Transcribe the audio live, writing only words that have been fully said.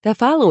The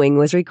following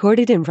was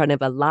recorded in front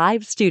of a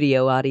live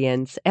studio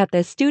audience at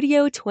the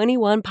Studio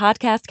 21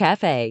 Podcast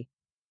Cafe.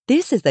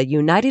 This is the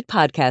United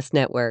Podcast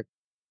Network.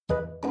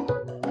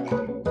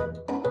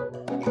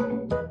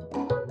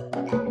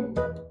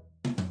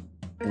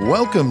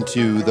 Welcome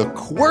to the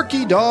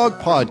Quirky Dog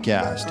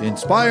Podcast,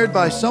 inspired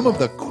by some of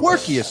the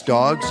quirkiest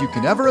dogs you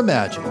can ever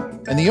imagine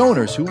and the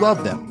owners who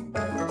love them.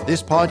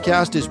 This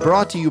podcast is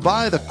brought to you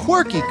by the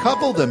quirky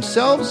couple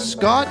themselves,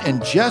 Scott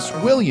and Jess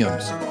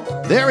Williams.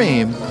 Their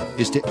aim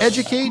is to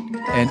educate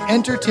and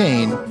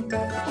entertain.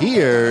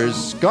 Here's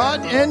Scott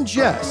and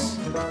Jess.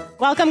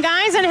 Welcome,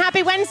 guys, and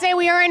happy Wednesday.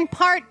 We are in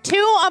part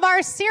 2 of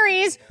our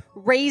series,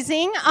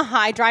 Raising a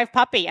High Drive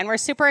Puppy. And we're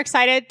super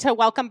excited to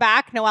welcome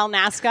back Noelle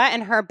Nasca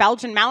and her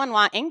Belgian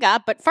Malinois,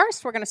 Inga. But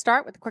first, we're going to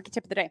start with the quirky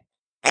tip of the day.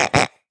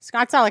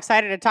 Scott's all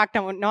excited to talk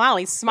to Noelle.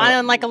 He's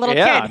smiling like a little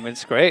kid. Yeah, I mean,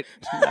 it's great.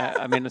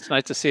 I mean, it's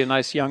nice to see a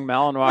nice young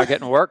Malinois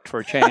getting worked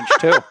for a change,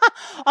 too.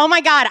 Oh, my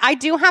God. I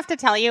do have to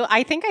tell you,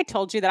 I think I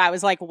told you that I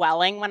was,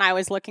 welling when I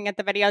was looking at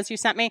the videos you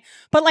sent me.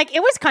 But, it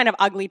was kind of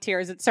ugly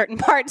tears at certain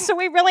parts. So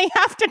we really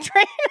have to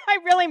train. I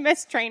really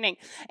miss training.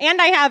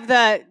 And I have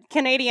the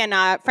Canadian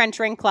French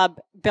Ring Club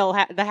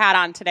the hat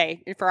on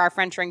today for our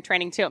French Ring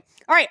training, too.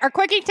 All right, our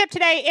quickie tip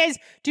today is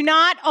do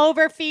not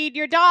overfeed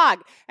your dog.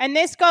 And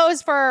this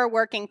goes for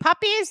working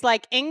puppies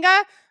like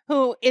Inga,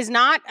 who is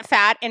not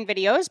fat in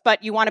videos,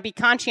 but you want to be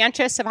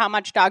conscientious of how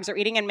much dogs are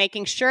eating and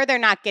making sure they're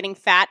not getting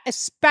fat,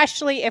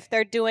 especially if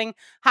they're doing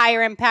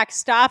higher impact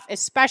stuff,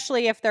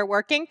 especially if they're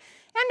working.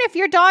 And if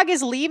your dog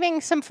is leaving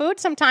some food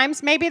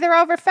sometimes, maybe they're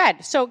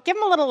overfed. So give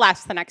them a little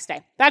less the next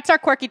day. That's our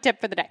quirky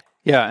tip for the day.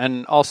 Yeah,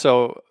 and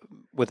also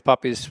with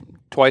puppies,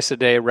 twice a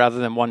day rather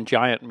than one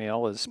giant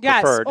meal is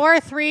preferred. Yes, or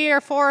 3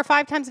 or 4 or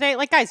 5 times a day.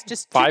 Guys,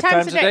 just 2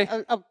 times a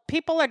day.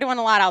 People are doing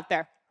a lot out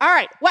there. All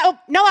right. Well,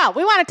 Noelle,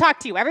 we want to talk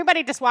to you.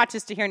 Everybody just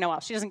watches to hear Noelle.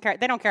 She doesn't care.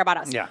 They don't care about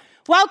us. Yeah.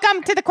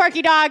 Welcome to the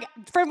Quirky Dog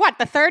for what,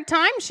 the 3rd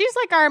time? She's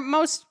our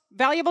most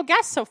valuable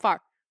guest so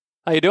far.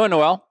 How you doing,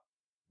 Noelle?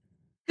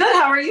 Good.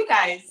 How are you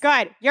guys?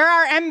 Good. You're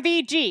our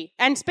MVG.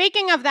 And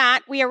speaking of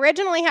that, we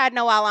originally had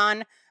Noelle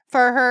on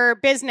for her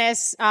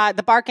business,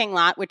 The Barking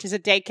Lot, which is a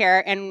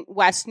daycare in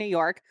West New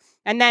York.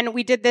 And then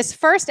we did this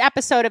first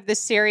episode of this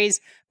series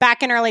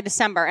back in early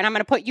December. And I'm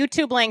going to put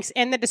YouTube links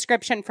in the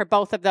description for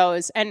both of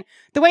those. And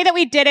the way that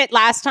we did it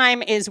last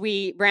time is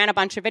we ran a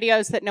bunch of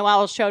videos that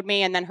Noelle showed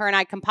me, and then her and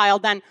I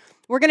compiled them.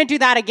 We're going to do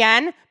that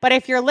again. But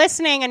if you're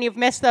listening and you've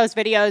missed those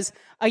videos,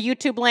 a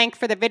YouTube link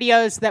for the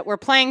videos that we're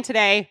playing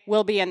today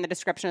will be in the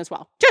description as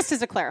well. Just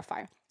as a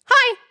clarifier.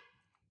 Hi.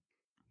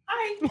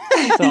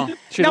 Hi. So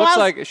she looks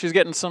like she's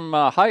getting some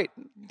height.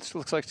 She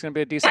looks like she's going to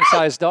be a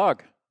decent-sized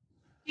dog.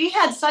 She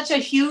had such a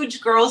huge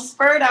growth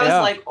spurt. I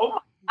was like, oh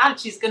my God,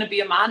 she's going to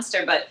be a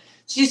monster. But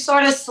she's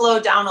sort of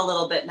slowed down a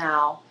little bit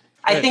now.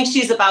 Good. I think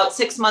she's about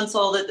 6 months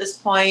old at this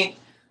point.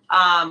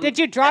 Did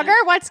you drug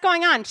her? What's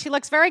going on? She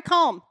looks very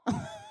calm.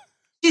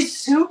 She's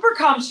super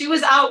calm. She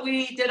was out.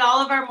 We did all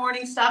of our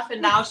morning stuff,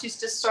 and now she's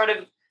just sort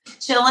of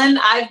chilling.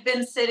 I've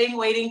been sitting,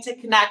 waiting to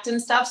connect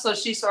and stuff. So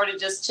she sort of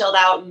just chilled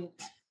out and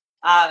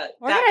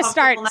we're going to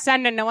start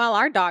sending Noelle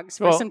our dogs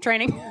for some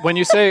training. when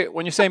you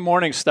say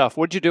morning stuff,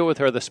 what'd you do with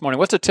her this morning?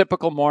 What's a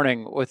typical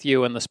morning with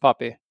you and this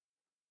puppy?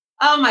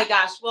 Oh my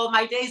gosh. Well,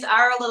 my days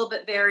are a little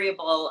bit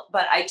variable,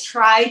 but I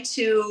try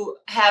to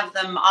have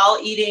them all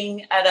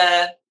eating at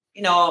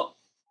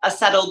a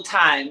settled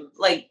time,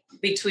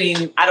 between,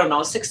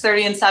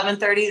 6:30 and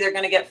 7:30, they're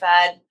going to get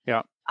fed.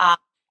 Yeah.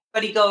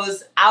 But he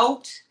goes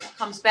out,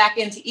 comes back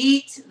in to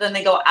eat. Then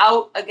they go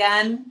out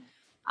again.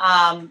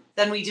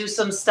 Then we do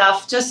some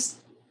stuff, just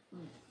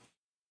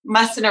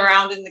messing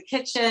around in the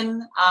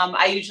kitchen.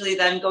 I usually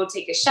then go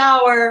take a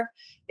shower.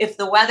 If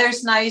the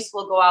weather's nice,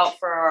 we'll go out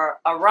for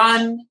a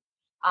run.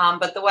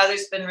 But the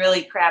weather's been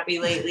really crappy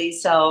lately.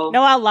 So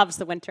Noelle loves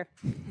the winter.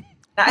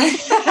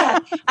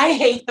 I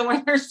hate the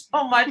winter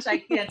so much. I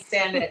can't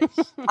stand it.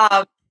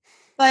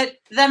 But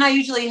then I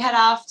usually head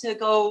off to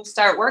go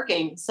start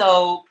working.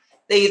 So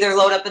they either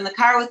load up in the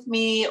car with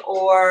me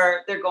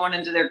or they're going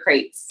into their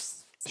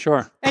crates.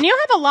 Sure. And you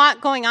have a lot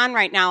going on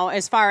right now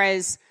as far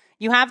as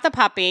you have the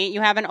puppy,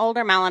 you have an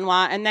older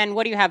Malinois, and then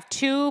what do you have,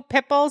 2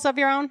 pit bulls of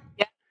your own?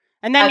 Yeah.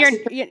 And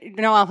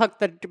then I'll hook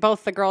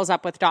both the girls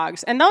up with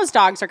dogs. And those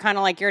dogs are kind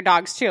of like your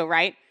dogs too,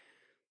 right?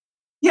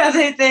 Yeah,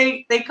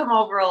 they come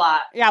over a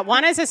lot. Yeah,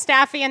 one is a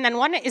Staffy, and then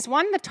one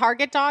the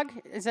target dog?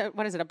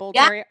 What is it, a bull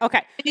terrier?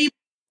 Okay.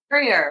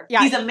 Terrier.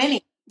 Yeah. He's a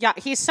mini. Yeah,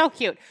 he's so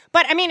cute.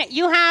 But I mean,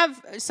 you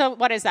have, so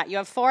what is that? You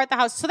have 4 at the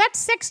house. So that's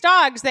 6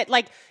 dogs that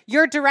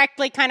you're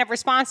directly kind of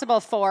responsible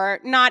for,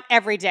 not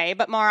every day,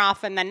 but more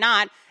often than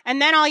not. And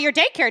then all your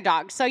daycare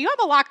dogs. So you have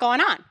a lot going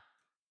on.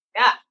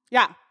 Yeah.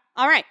 Yeah.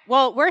 All right.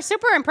 Well, we're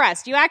super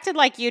impressed. You acted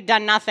like you'd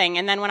done nothing.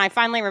 And then when I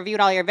finally reviewed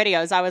all your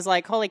videos, I was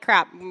like, holy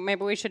crap,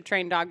 maybe we should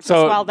train dogs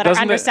as well that are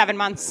under 7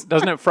 months.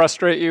 Doesn't it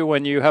frustrate you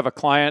when you have a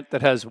client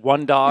that has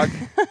 1 dog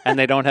and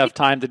they don't have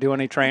time to do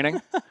any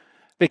training?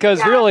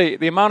 Because really,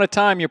 the amount of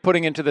time you're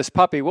putting into this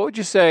puppy, what would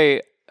you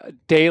say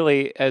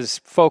daily as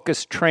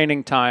focused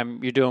training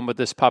time you're doing with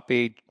this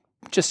puppy,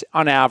 just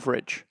on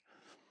average?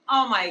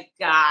 Oh my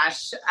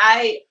gosh.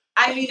 I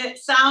mean, it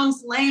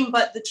sounds lame,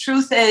 but the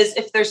truth is,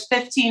 if there's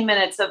 15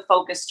 minutes of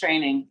focus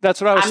training,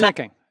 That's what I was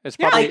thinking. It's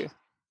probably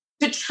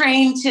to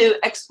train to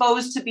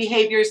expose to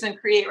behaviors and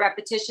create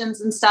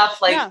repetitions and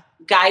stuff like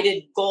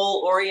guided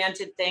goal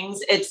oriented things.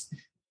 It's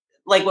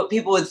like what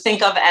people would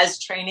think of as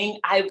training.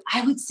 I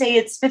would say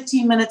it's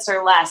 15 minutes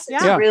or less.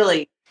 It's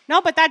really. No,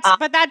 but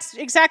that's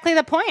exactly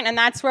the point. And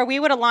that's where we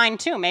would align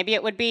too. Maybe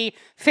it would be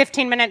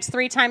 15 minutes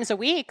 3 times a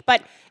week,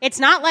 but it's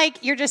not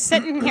like you're just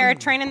sitting here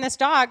training this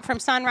dog from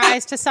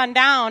sunrise to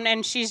sundown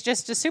and she's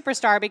just a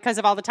superstar because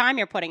of all the time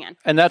you're putting in.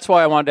 And that's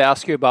why I wanted to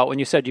ask you about when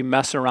you said you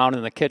mess around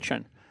in the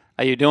kitchen.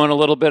 Are you doing a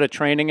little bit of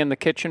training in the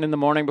kitchen in the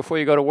morning before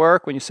you go to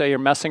work when you say you're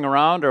messing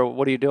around, or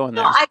what are you doing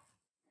there? No,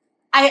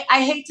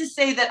 I hate to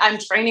say that I'm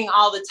training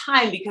all the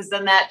time because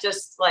then that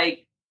just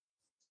like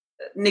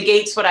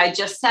negates what I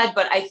just said.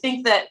 But I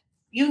think that,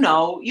 you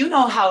know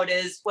how it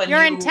is when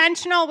you're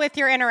intentional with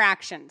your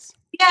interactions.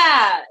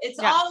 Yeah. It's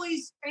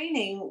always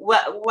training,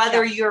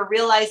 whether you're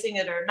realizing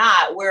it or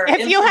not. Where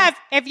if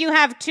you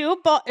have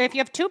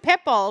two pit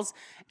bulls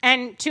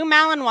and 2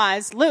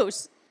 Malinois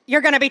loose,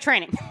 you're going to be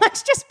training.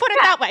 Let's just put it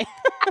that way.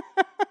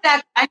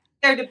 I think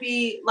there to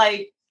be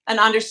like an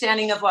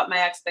understanding of what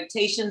my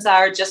expectations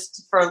are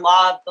just for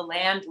law of the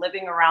land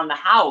living around the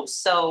house.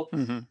 So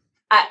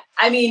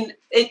I mean,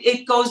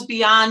 it goes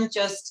beyond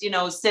just,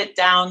 sit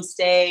down,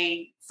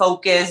 stay,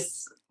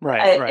 focus.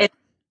 Right. It's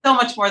so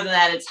much more than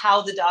that. It's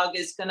how the dog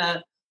is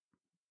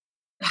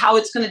how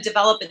it's going to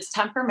develop its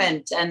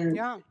temperament and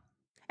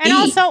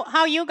also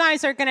how you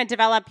guys are going to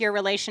develop your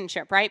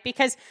relationship, right?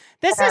 Because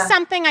this is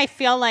something I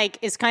feel like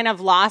is kind of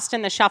lost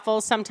in the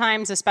shuffle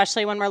sometimes,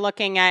 especially when we're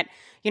looking at,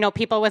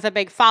 people with a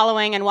big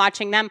following and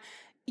watching them.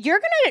 You're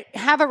going to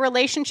have a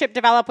relationship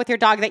develop with your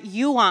dog that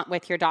you want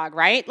with your dog,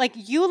 right? Like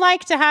you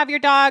like to have your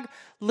dog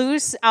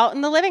loose out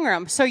in the living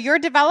room. So you're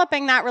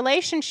developing that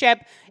relationship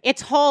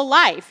its whole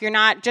life. You're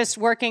not just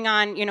working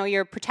on,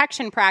 your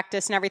protection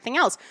practice and everything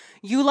else.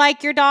 You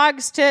like your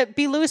dogs to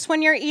be loose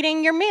when you're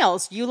eating your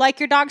meals. You like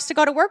your dogs to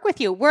go to work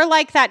with you. We're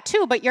like that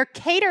too, but you're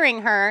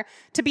catering her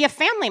to be a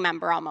family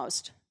member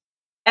almost.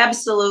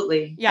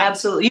 Absolutely. Yeah.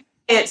 Absolutely.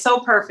 It so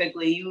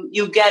perfectly.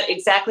 You get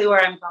exactly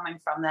where I'm coming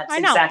from. I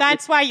know.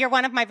 That's why you're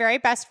one of my very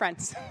best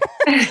friends.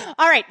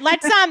 All right,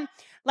 let's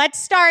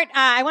start.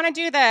 I want to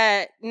do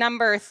the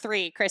number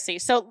 3, Chrissy.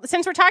 So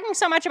since we're talking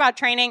so much about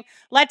training,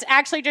 let's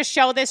actually just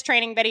show this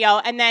training video.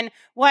 And then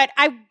what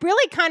I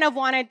really kind of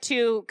wanted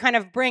to kind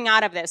of bring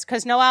out of this,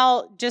 because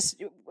Noelle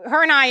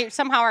her and I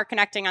somehow are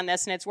connecting on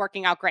this and it's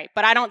working out great.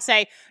 But I don't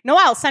say,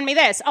 Noelle, send me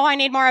this. Oh, I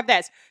need more of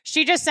this.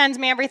 She just sends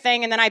me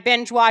everything and then I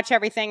binge watch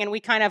everything and we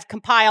kind of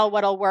compile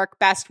what'll work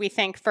best, we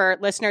think, for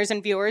listeners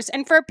and viewers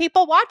and for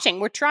people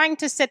watching. We're trying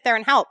to sit there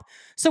and help.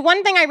 So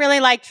one thing I really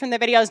liked from the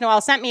videos Noelle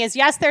sent me is,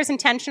 yes, there's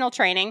intentional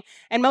training,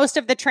 and most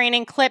of the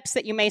training clips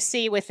that you may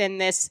see within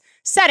this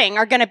setting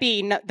are going to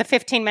be the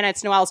 15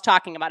 minutes Noelle's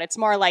talking about. It's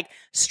more like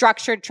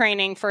structured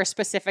training for a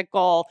specific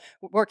goal,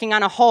 working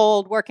on a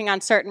hold, working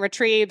on certain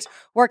retrieves,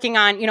 working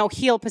on,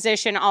 heel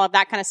position, all of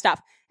that kind of stuff.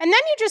 And then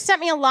you just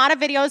sent me a lot of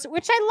videos,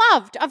 which I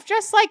loved, of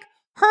just like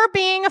her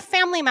being a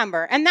family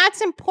member. And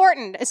that's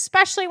important,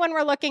 especially when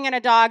we're looking at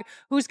a dog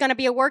who's going to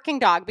be a working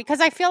dog,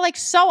 because I feel like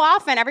so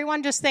often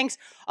everyone just thinks,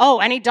 oh,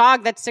 any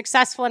dog that's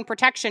successful in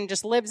protection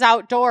just lives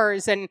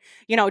outdoors and,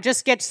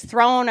 just gets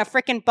thrown a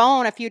freaking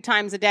bone a few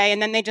times a day.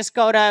 And then they just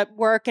go to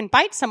work and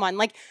bite someone.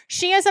 Like,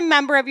 she is a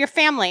member of your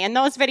family. And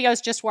those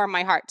videos just warm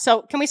my heart.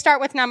 So can we start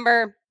with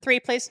number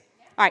 3, please?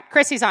 All right,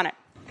 Chrissy's on it.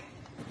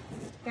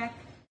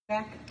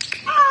 Back.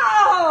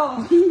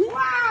 Oh,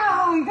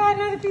 wow. You got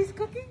another piece of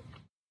cookie?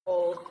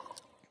 Hold.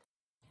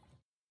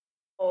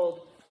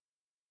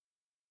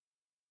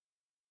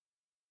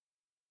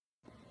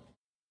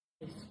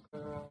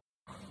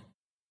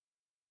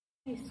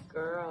 Nice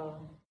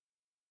girl.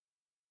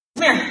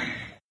 Come here.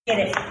 Get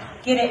it.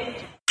 Good.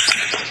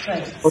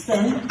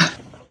 Sit.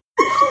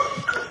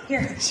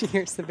 Here. She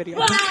hears the video.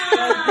 Wow.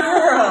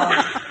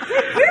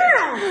 Good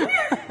girl.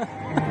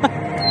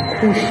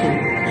 Who's she?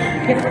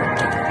 Good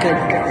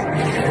girl.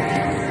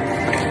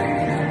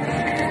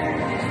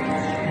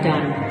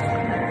 Done.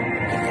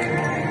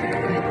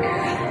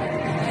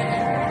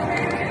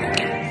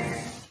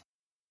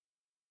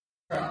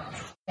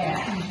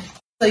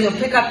 So you'll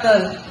pick up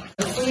the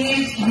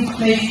sleeves,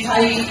 make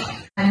tight,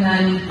 and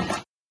then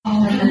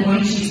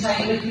when she's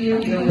tight with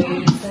you, you'll wait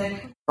and sit.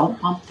 Don't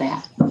pump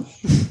that.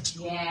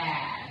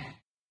 Yeah.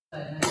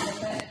 Good. Just like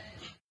that.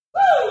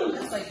 Woo!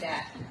 Just like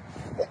that.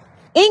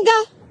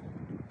 Inga.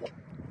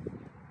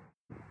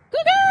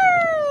 Good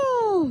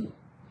girl.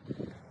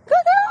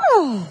 Good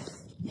girl.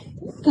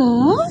 Go.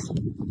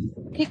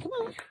 Okay, come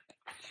on.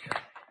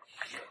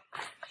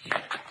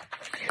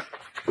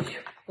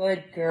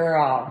 Good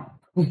girl.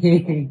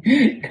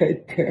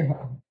 Good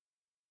girl.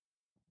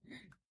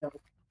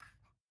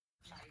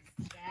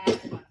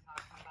 That's what I'm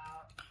talking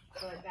about.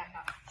 Good, back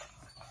up.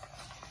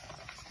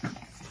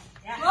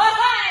 Yeah.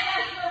 Okay,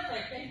 that's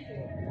perfect. Thank you.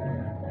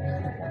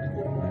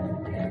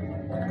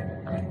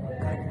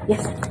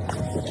 Yes.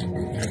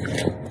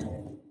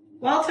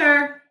 Walter.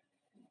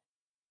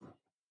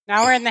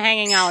 Now we're in the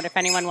hanging out, if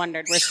anyone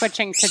wondered. We're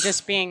switching to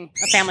just being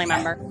a family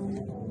member.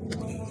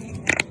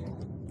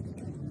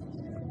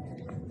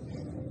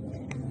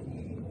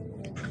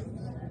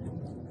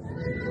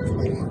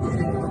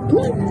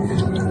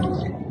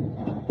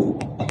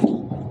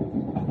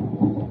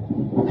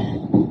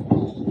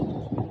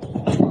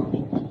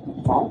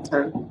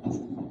 Walter.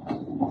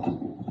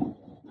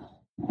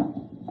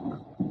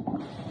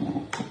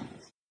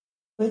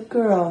 Good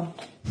girl.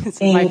 This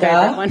is my Inga.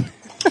 favorite one.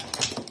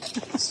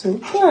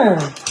 Super.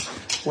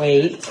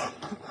 Wait.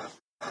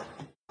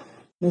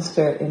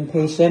 Mr.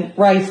 Impatient.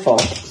 Rifle.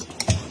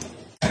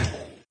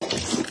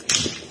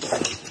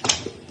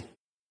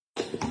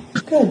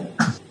 Good.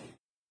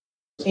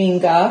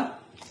 Inga.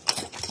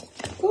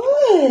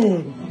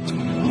 Good.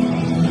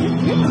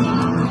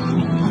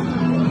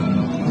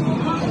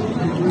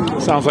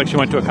 Sounds like she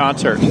went to a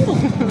concert.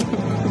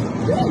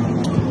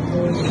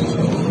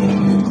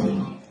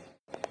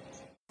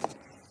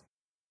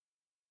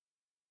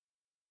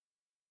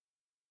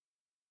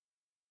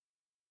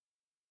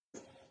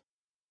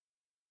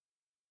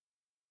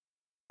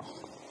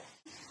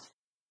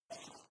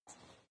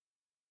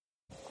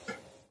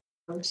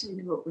 She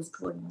knew what was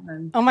going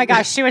on. Oh my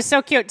gosh, she was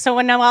so cute. So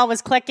when Noelle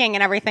was clicking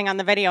and everything on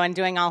the video and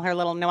doing all her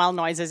little Noelle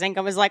noises,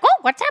 Inga was like, "Oh,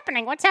 what's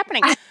happening? What's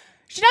happening?"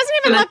 She doesn't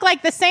even look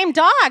like the same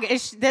dog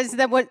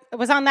that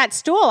was on that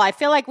stool. I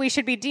feel like we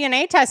should be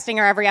DNA testing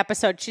her every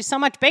episode. She's so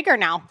much bigger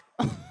now.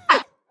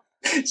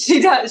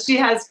 She does. She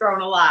has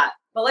grown a lot.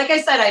 But like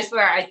I said, I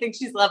swear, I think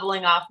she's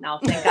leveling off now.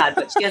 Thank God.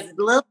 But she has a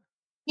little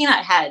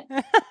peanut head.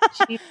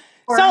 She needs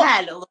her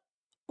head a little.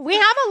 We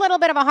have a little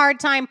bit of a hard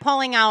time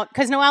pulling out,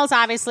 because Noelle's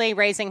obviously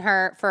raising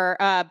her for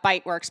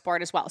bite work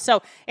sport as well.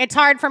 So it's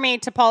hard for me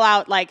to pull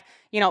out, like,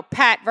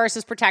 pet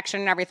versus protection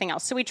and everything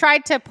else. So we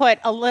tried to put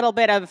a little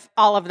bit of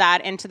all of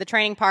that into the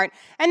training part.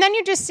 And then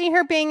you just see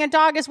her being a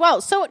dog as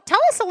well. So tell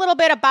us a little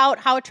bit about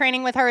how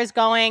training with her is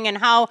going and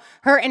how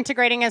her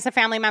integrating as a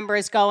family member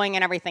is going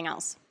and everything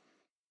else.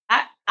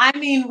 I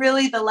mean,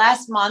 really, the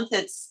last month,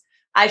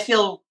 I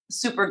feel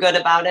super good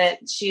about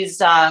it.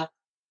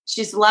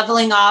 She's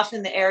leveling off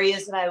in the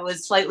areas that I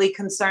was slightly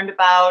concerned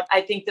about.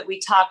 I think that we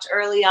talked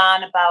early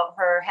on about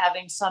her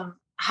having some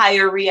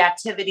higher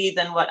reactivity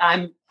than what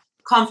I'm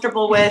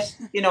comfortable with.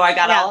 I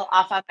got all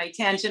off on my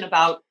tangent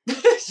about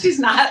she's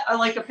not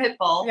like a pit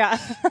bull. Yeah.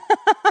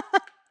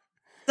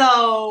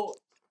 So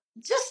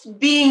just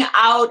being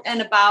out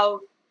and about,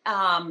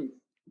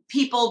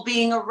 people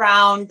being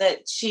around,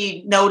 that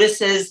she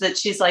notices that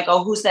she's like,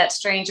 oh, who's that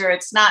stranger?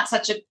 It's not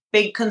such a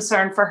big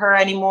concern for her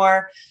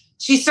anymore.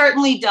 She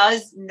certainly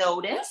does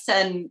notice,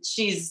 and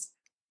she's,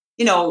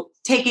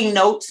 taking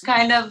notes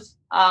kind of,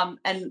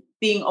 and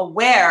being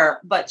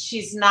aware, but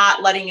she's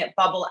not letting it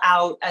bubble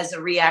out as a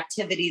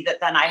reactivity that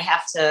then I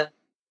have to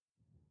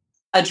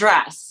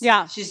address.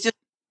 Yeah. She's just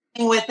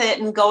with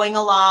it and going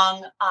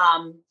along.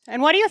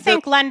 And what do you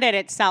think lended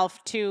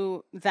itself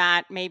to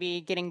that maybe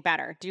getting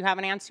better? Do you have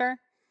an answer?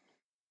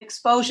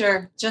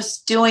 Exposure,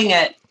 just doing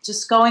it,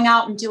 just going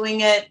out and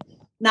doing it,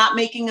 not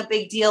making a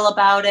big deal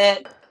about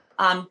it.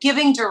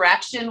 Giving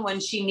direction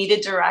when she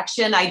needed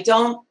direction. I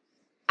don't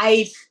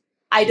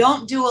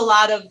do a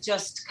lot of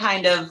just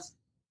kind of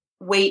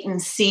wait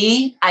and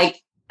see. I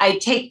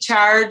take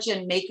charge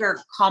and make her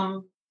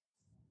come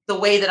the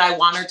way that I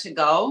want her to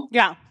go.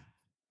 Yeah.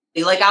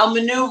 Like I'll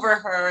maneuver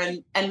her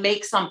and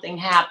make something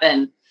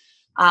happen.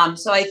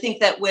 So I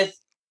think that with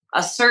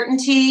a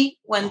certainty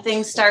when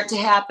things start to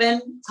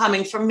happen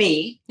coming from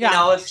me,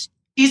 if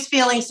she's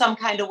feeling some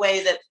kind of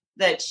way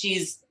that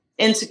she's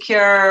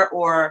insecure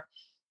or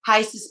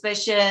high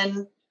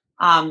suspicion,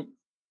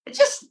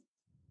 just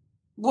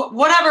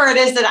whatever it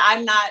is that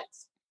I'm not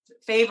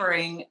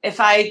favoring, if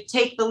I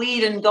take the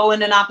lead and go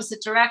in an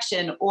opposite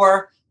direction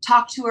or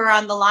talk to her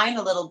on the line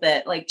a little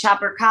bit, like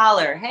chop her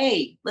collar,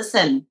 hey,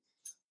 listen,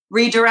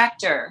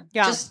 redirect her,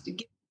 just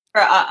give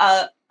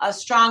her a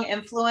strong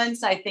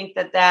influence. I think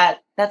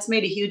that's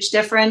made a huge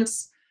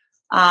difference.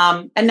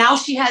 And now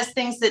she has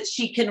things that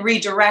she can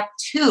redirect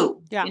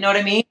to, you know what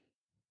I mean?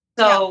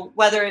 So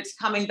whether it's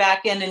coming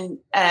back in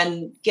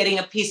and getting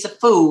a piece of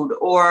food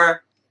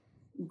or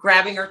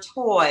grabbing her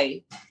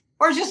toy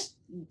or just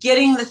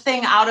getting the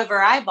thing out of her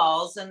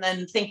eyeballs and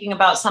then thinking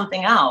about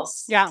something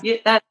else. Yeah.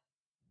 That's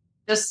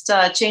just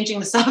changing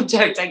the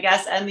subject, I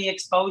guess, and the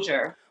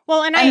exposure.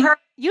 Well, and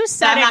you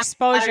said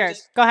exposure.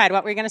 Go ahead.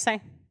 What were you going to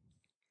say?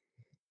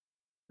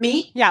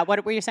 Me? Yeah.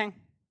 What were you saying?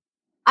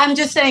 I'm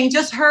just saying,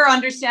 just her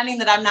understanding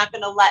that I'm not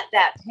going to let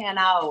that pan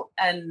out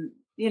and,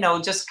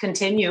 just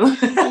continue.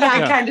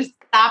 Kind of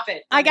stop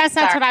it. I guess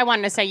that's what I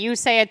wanted to say. You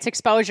say it's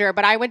exposure,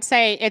 but I would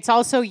say it's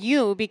also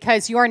you,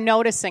 because you're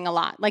noticing a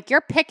lot. Like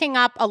you're picking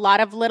up a lot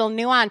of little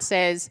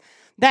nuances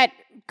that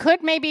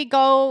could maybe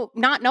go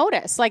not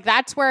notice. Like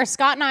that's where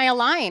Scott and I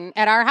align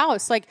at our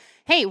house. Like,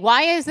 hey,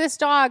 why is this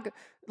dog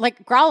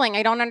like growling.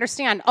 I don't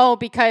understand. Oh,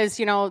 because,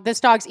 this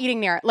dog's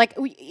eating there. Like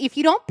if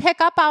you don't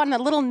pick up on the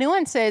little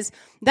nuances,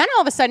 then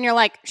all of a sudden you're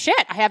like,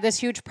 shit, I have this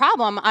huge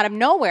problem out of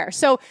nowhere.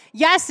 So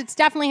yes, it's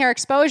definitely her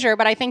exposure,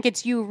 but I think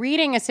it's you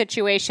reading a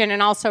situation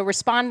and also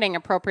responding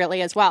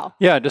appropriately as well.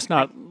 Yeah, just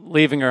not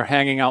leaving her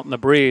hanging out in the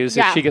breeze.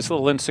 Yeah. If she gets a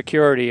little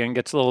insecurity and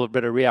gets a little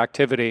bit of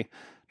reactivity,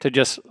 to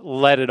just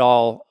let it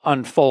all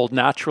unfold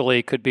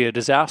naturally could be a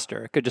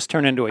disaster. It could just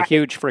turn into a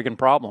huge friggin'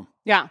 problem.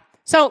 Yeah.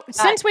 So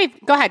since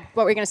go ahead,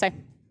 what were you going to say?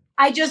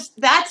 That's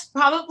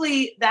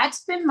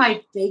been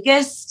my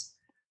biggest,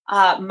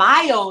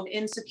 my own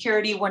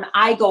insecurity when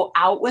I go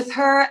out with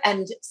her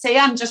and say,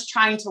 I'm just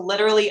trying to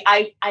literally,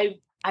 I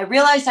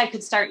realized I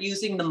could start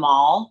using the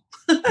mall.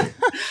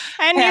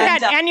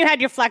 and you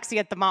had your flexi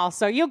at the mall.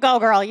 So you go,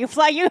 girl, you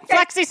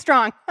flexi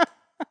strong.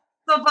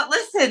 But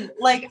listen,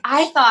 like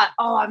I thought,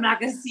 I'm not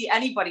going to see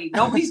anybody.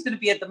 Nobody's going to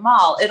be at the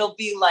mall. It'll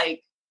be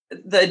like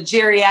the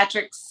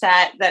geriatric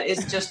set that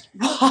is just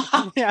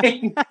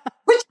walking,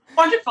 which is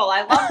wonderful.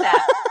 I love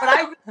that. But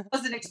I really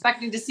wasn't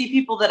expecting to see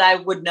people that I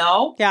would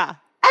know. Yeah.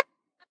 I've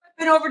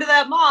been over to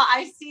that mall.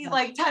 I see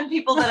like 10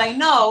 people that I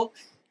know.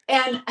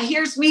 And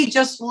here's me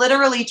just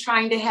literally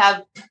trying to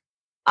have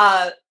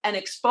an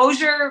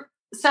exposure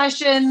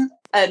session,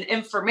 an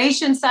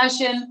information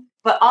session,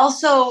 but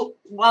also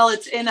while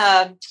it's in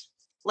a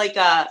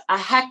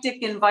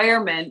hectic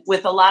environment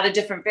with a lot of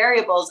different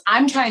variables,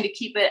 I'm trying to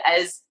keep it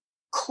as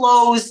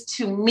close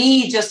to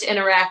me just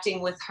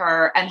interacting with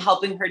her and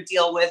helping her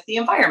deal with the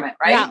environment,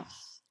 right? Yeah.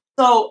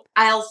 So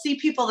I'll see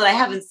people that I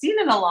haven't seen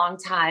in a long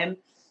time,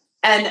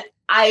 and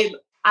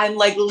I'm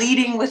like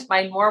leading with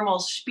my normal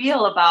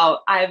spiel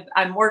about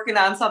I'm working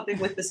on something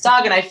with this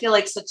dog, and I feel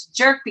like such a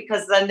jerk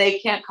because then they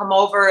can't come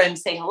over and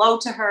say hello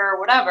to her or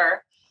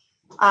whatever.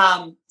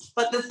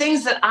 But the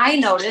things that I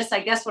notice, I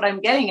guess what I'm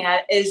getting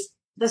at is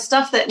the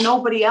stuff that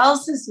nobody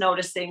else is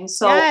noticing.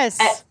 So yes.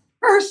 At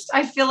first,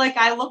 I feel like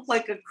I look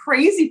like a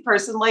crazy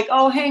person, like,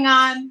 oh, hang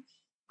on.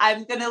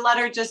 I'm going to let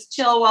her just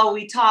chill while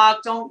we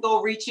talk. Don't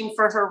go reaching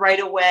for her right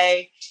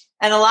away.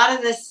 And a lot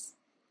of this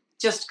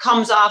just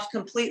comes off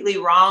completely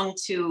wrong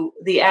to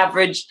the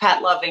average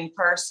pet loving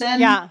person.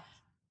 Yeah.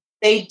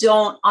 They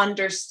don't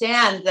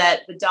understand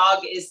that the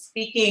dog is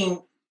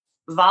speaking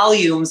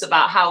volumes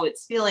about how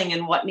it's feeling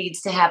and what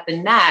needs to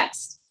happen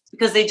next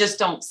because they just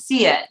don't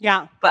see it.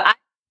 Yeah. But I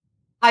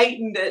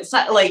heightened,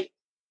 like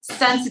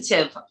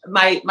sensitive.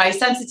 My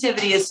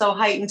sensitivity is so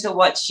heightened to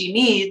what she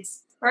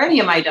needs, or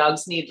any of my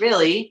dogs need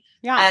really.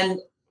 Yeah. And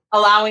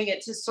allowing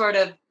it to sort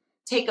of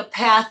take a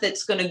path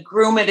that's going to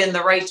groom it in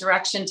the right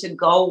direction to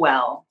go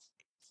well.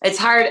 It's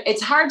hard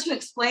to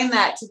explain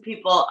that to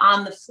people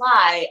on the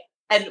fly.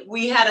 And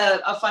we had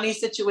a funny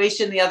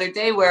situation the other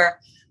day where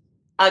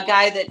a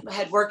guy that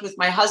had worked with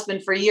my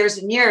husband for years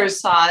and years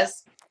saw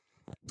us,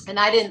 and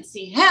I didn't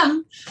see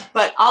him,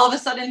 but all of a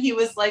sudden he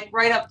was like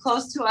right up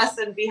close to us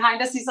and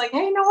behind us. He's like,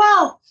 "Hey,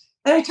 Noelle."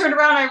 And I turned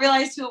around, I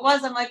realized who it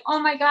was. I'm like, oh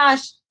my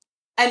gosh.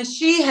 And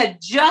she had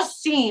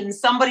just seen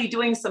somebody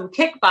doing some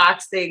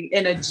kickboxing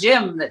in a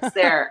gym that's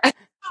there.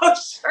 So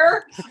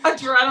sure,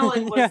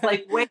 adrenaline was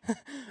like, wait.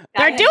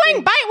 They're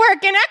doing bite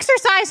work in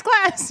exercise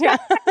class. Yeah.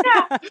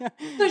 Yeah.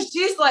 So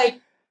she's like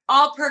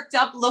all perked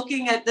up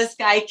looking at this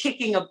guy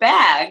kicking a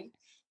bag.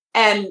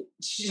 And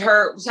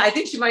I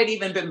think she might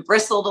even been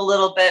bristled a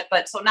little bit.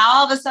 But so now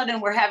all of a sudden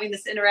we're having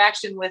this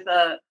interaction with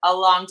a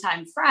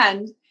longtime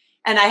friend.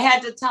 And I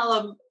had to tell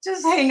him,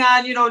 just hang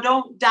on,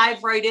 don't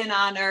dive right in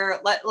on her.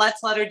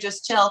 Let's let her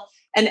just chill.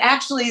 And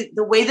actually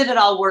the way that it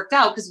all worked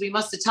out, because we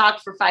must have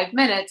talked for 5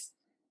 minutes,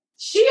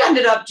 she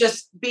ended up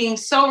just being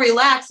so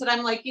relaxed that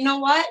I'm like, you know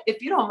what?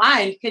 If you don't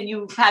mind, can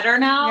you pet her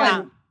now?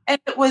 Yeah.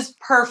 And it was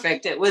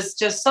perfect. It was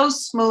just so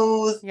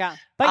smooth. Yeah.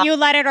 But you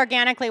let it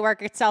organically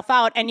work itself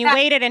out, and you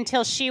waited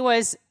until she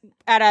was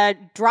at a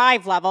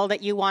drive level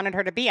that you wanted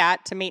her to be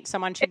at to meet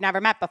someone she'd never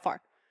met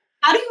before.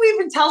 How do you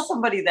even tell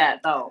somebody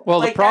that, though?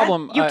 Well, the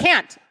problem... You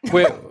can't.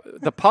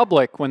 The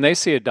public, when they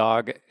see a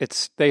dog,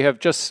 they have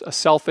just a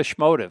selfish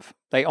motive.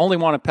 They only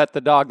want to pet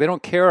the dog. They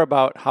don't care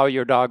about how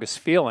your dog is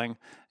feeling.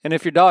 And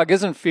if your dog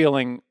isn't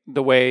feeling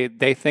the way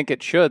they think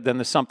it should, then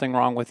there's something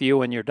wrong with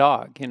you and your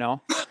dog,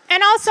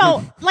 And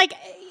also, like,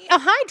 a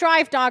high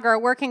drive dog or a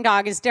working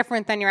dog is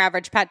different than your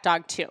average pet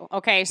dog, too.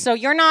 Okay, so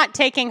you're not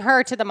taking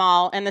her to the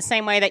mall in the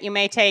same way that you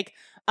may take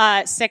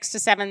a 6 to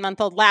 7 month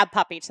old lab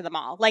puppy to the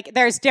mall. Like,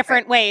 there's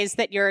different ways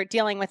that you're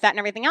dealing with that and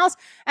everything else.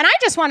 And I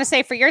just want to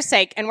say, for your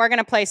sake, and we're going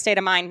to play State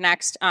of Mind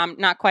next,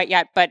 not quite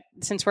yet, but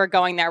since we're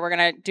going there, we're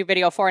going to do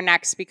video 4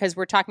 next because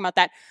we're talking about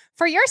that.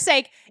 For your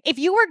sake, if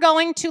you were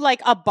going to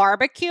like a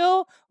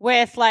barbecue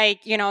with like,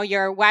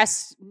 your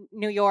West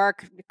New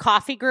York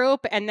coffee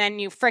group, and then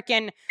you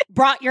frickin'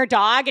 brought your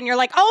dog and you're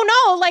like,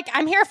 oh no, like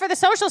I'm here for the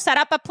social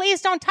setup, but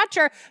please don't touch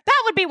her.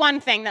 That would be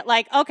one thing that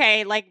like,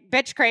 okay, like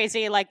bitch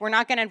crazy, like we're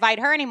not going to invite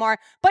her anymore,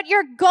 but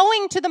you're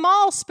going to the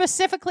mall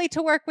specifically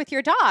to work with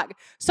your dog.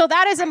 So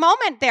that is a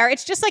moment there.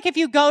 It's just like if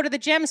you go to the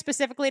gym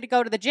specifically to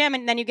go to the gym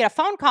and then you get a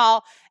phone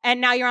call and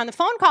now you're on the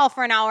phone call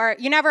for an hour,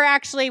 you never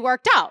actually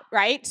worked out,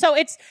 right? So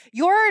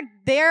you're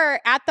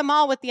there at the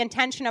mall with the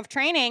intention of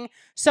training.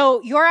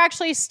 So you're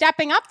actually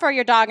stepping up for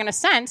your dog in a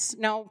sense.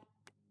 No,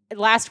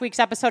 last week's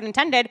episode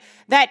intended,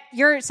 that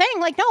you're saying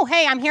like, no,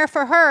 hey, I'm here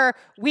for her.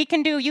 We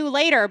can do you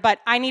later, but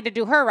I need to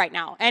do her right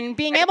now. And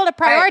being able to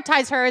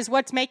prioritize her is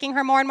what's making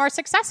her more and more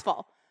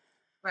successful.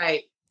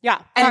 Right.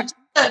 Yeah. And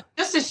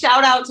just a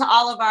shout out to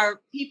all of our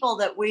people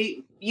that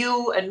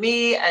you and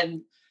me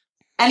and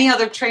any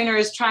other trainer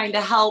is trying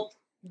to help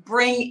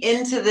bring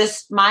into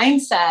this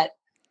mindset.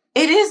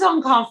 It is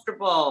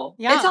uncomfortable.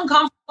 Yeah. It's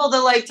uncomfortable to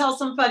like tell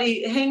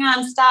somebody, hang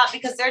on, stop,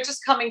 because they're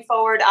just coming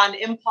forward on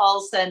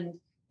impulse and,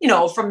 you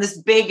know, from this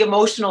big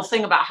emotional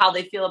thing about how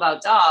they feel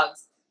about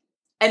dogs.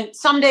 And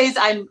some days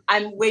I'm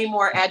way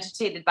more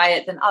agitated by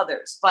it than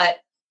others, but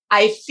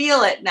I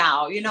feel it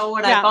now, you know,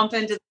 when I bump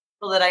into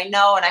people that I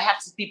know and I have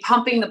to be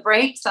pumping the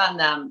brakes on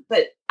them,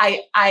 but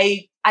I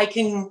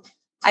can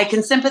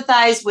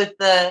sympathize with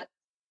the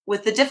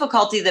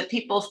difficulty that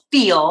people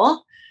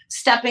feel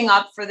stepping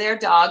up for their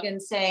dog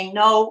and saying,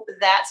 no,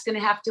 that's going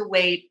to have to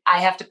wait. I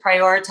have to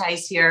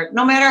prioritize here,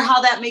 no matter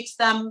how that makes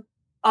them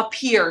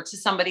appear to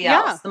somebody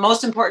else. Yeah. The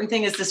most important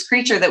thing is this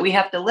creature that we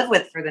have to live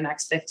with for the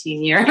next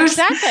 15 years.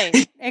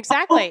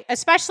 Exactly.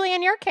 Especially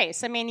in your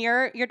case. I mean,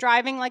 you're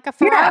driving like a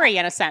Ferrari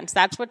in a sense.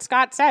 That's what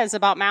Scott says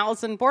about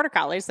Mal's and Border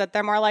Collies, that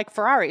they're more like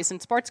Ferraris and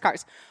sports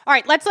cars. All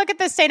right, let's look at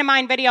this state of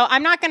mind video.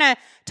 I'm not going to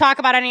talk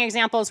about any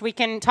examples. We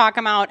can talk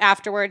them out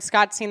afterwards.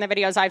 Scott's seen the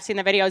videos. I've seen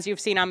the videos. You've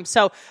seen them.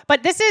 So,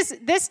 but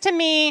this to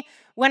me,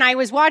 when I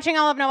was watching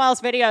all of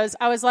Noelle's videos,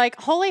 I was like,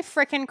 holy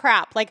freaking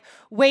crap. Like,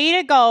 way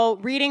to go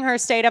reading her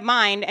state of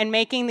mind and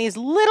making these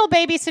little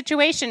baby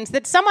situations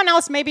that someone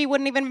else maybe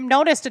wouldn't even have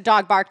noticed a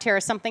dog barked here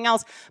or something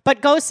else,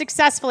 but goes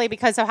successfully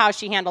because of how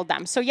she handled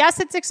them. So yes,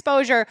 it's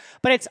exposure,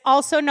 but it's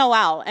also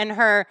Noelle and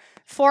her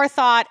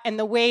forethought and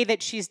the way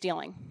that she's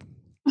dealing.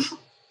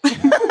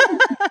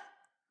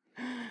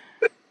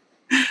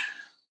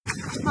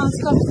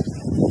 Let's go.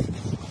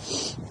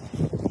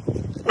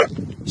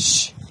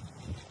 Shh.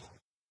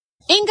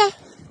 Inga.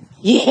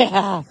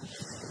 Yeah.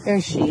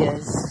 There she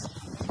is.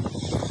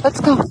 Let's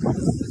go.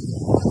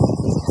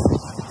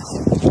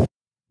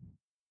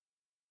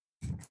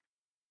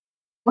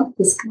 What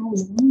is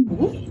going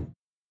on?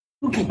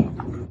 Okay.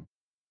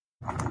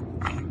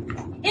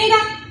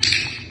 Inga.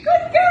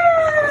 Good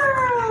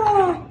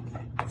girl.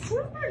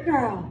 Super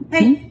girl.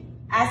 Hey,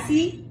 I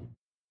see.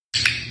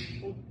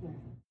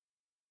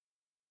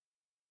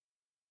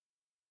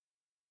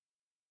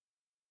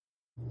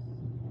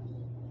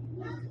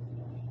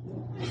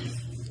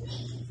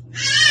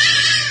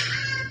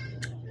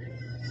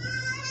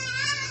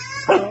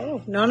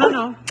 Oh,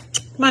 no.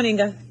 Come on,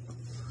 Inga.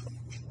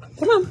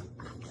 Come on.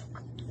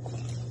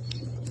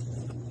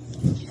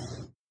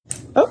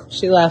 Oh,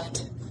 she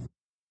left.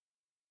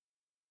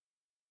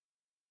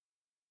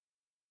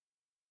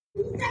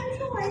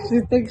 She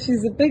thinks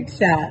she's a big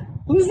shot.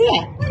 Who's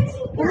that?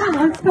 Come on,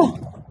 let's go.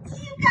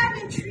 You got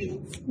me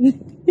treats.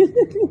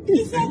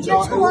 Is that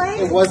your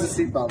toy? It was a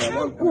seatbelt at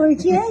one point.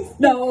 Gorgeous.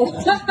 No, it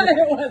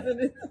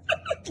wasn't.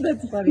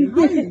 That's funny. He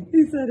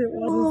said it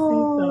was a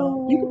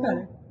seatbelt. You can pet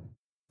her.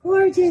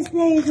 Gorgeous,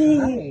 baby.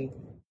 Hi.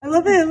 I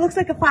love it. It looks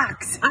like a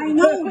fox. I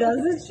know,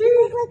 doesn't she? She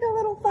looks like a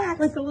little fox.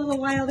 Like a little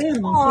wild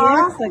animal. Aww, She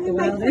acts like a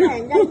my wild friend.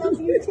 animal. I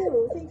love you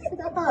too. Thanks for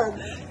that hug.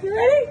 You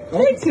ready?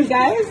 Thanks, you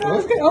guys. That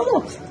was good.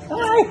 Oh,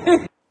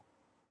 hi.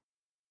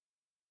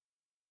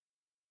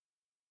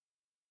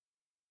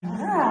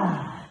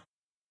 Yeah.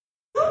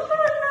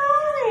 Super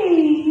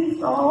nice.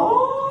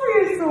 Oh,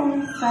 you're so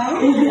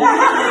excited.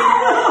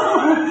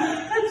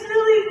 That's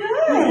really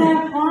good. Is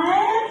that fun?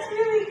 That's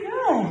really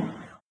good.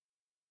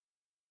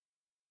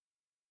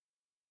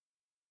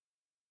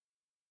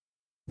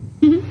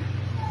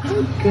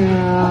 Good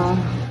girl.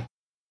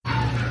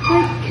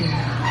 Good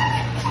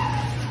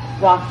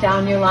girl. Walk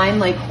down your line,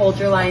 like hold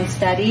your line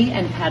steady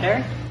and pet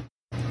her.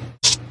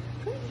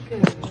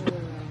 Good girl.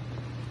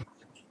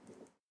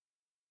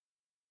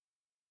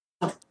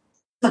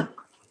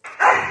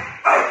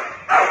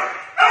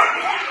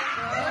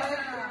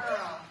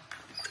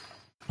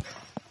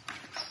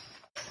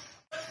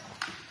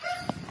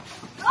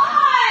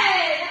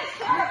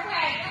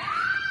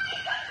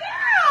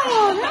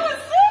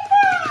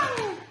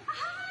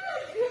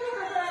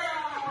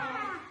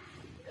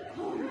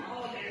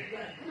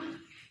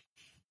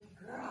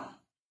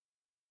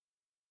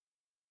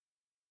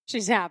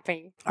 She's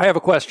happy. I have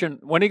a question.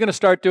 When are you going to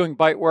start doing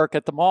bite work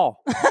at the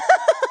mall?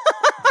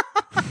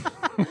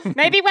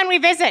 Maybe when we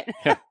visit.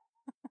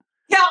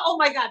 Yeah, oh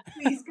my God,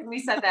 please, can we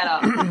set that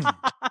up?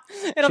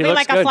 It'll She be looks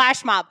like good. a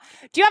flash mob.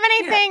 Do you have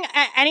anything,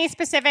 any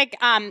specific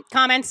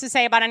comments to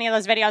say about any of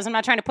those videos? I'm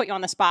not trying to put you on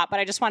the spot, but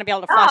I just want to be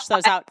able to flesh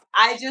those out.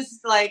 I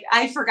just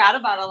I forgot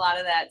about a lot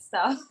of that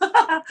stuff.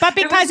 But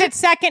because it's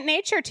second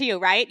nature to you,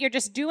 right? You're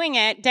just doing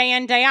it day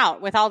in, day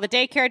out with all the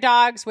daycare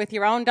dogs, with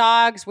your own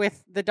dogs,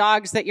 with the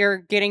dogs that you're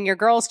getting your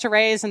girls to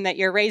raise and that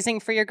you're raising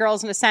for your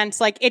girls in a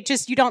sense. Like it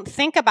just, you don't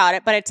think about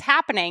it, but it's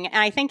happening. And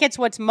I think it's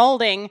what's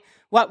molding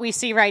what we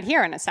see right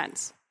here in a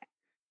sense.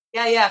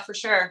 Yeah, for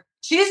sure.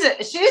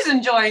 she's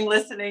enjoying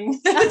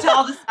listening to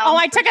all the sounds. Oh,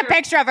 I took a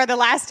picture of her the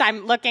last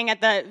time looking at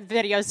the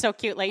video so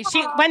cutely.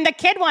 When the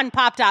kid one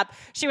popped up,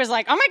 she was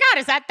like, oh my God,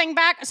 is that thing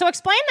back? So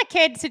explain the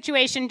kid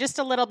situation just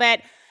a little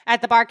bit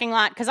at the parking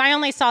lot, because I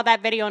only saw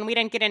that video and we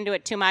didn't get into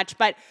it too much.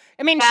 But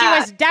I mean, she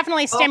was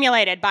definitely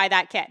stimulated by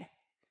that kid.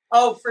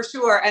 Oh, for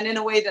sure. And in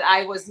a way that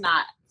I was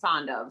not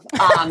fond of.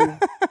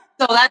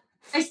 So that's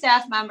my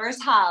staff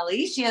members,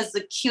 Holly. She has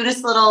the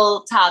cutest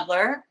little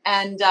toddler.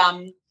 And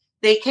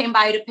they came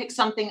by to pick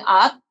something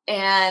up.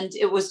 And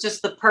it was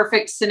just the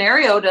perfect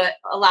scenario to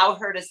allow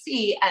her to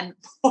see. And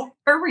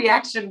her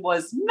reaction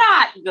was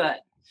not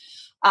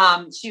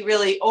good. She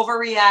really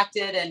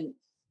overreacted and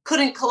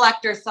couldn't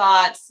collect her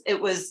thoughts. It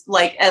was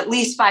like at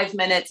least 5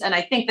 minutes. And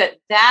I think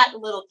that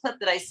little clip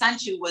that I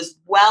sent you was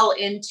well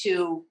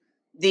into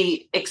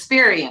the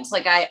experience.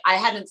 Like I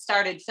hadn't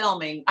started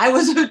filming. I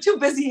was too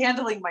busy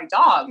handling my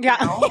dog. Yeah.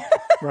 You know?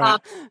 Right.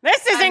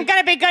 This isn't going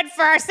to be good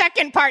for our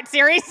second part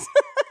series.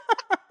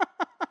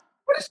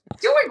 What is she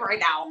doing right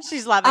now?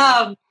 She's loving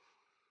it.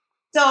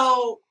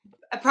 So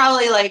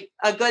probably like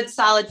a good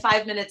solid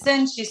 5 minutes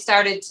in, she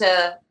started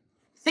to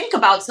think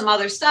about some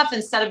other stuff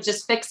instead of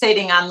just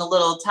fixating on the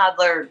little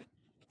toddler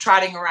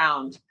trotting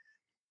around.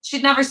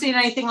 She'd never seen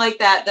anything like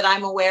that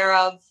I'm aware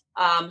of.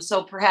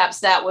 So perhaps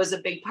that was a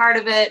big part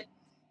of it.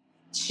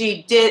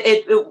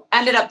 It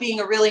ended up being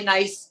a really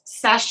nice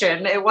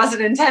session. It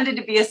wasn't intended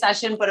to be a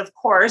session, but of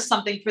course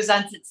something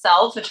presents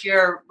itself. If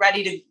you're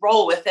ready to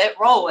roll with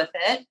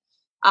it.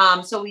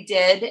 So we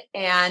did.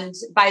 And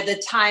by the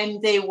time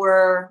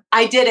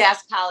I did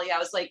ask Holly, I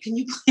was like, can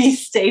you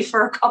please stay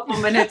for a couple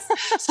minutes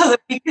so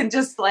that we can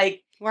just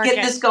like get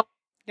this going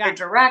in your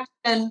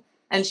direction?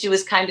 And she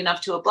was kind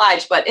enough to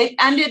oblige, but it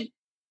ended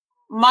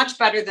much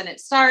better than it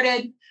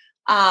started.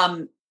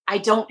 I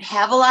don't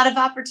have a lot of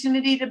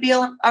opportunity to be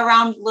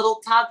around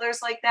little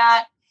toddlers like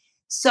that.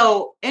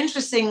 So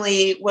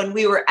interestingly, when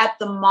we were at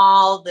the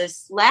mall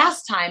this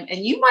last time,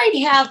 and you might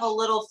have a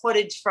little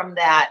footage from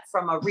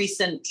a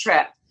recent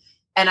trip.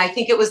 And I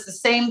think it was the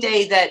same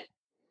day that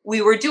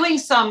we were doing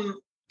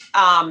some,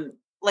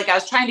 like I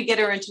was trying to get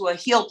her into a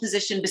heel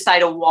position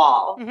beside a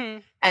wall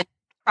and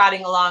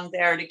trotting along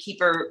there to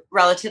keep her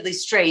relatively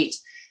straight.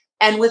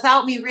 And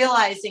without me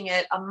realizing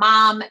it, a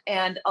mom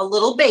and a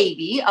little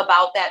baby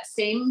about that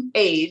same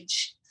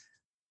age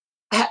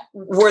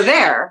were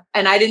there.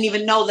 And I didn't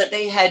even know that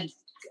they had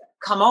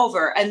come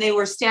over, and they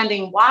were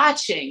standing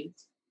watching.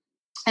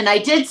 And I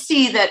did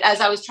see that as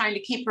I was trying to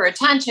keep her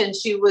attention,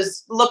 she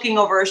was looking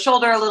over her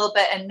shoulder a little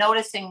bit and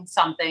noticing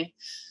something.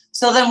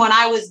 So then when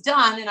I was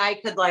done and I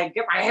could like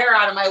get my hair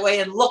out of my way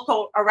and look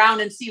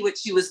around and see what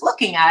she was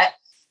looking at,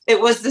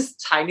 it was this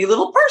tiny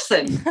little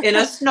person in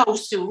a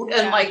snowsuit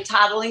and like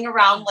toddling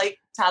around like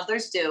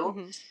toddlers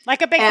do.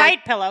 Like a big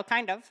bite pillow,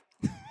 kind of.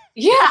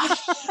 Yeah,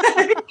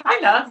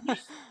 kind of.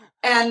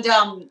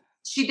 And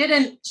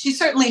she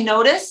certainly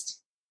noticed,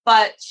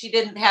 but she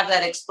didn't have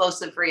that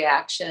explosive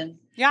reaction.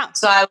 Yeah.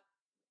 So I was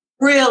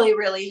really,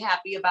 really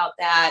happy about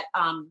that.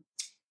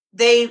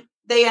 They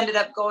ended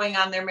up going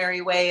on their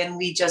merry way, and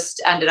we just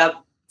ended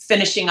up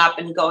finishing up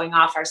and going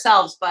off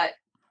ourselves. But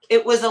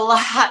it was a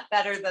lot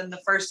better than the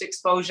first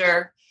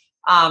exposure.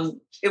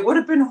 It would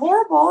have been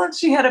horrible if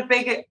she had a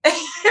big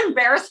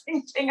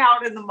embarrassing thing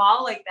out in the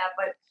mall like that,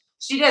 but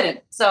she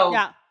didn't. So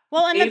yeah.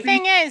 Well, and the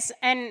thing is,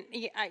 and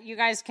you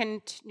guys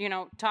can,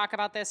 talk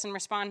about this and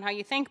respond how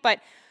you think, but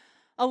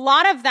a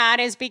lot of that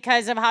is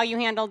because of how you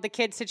handled the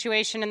kid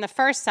situation in the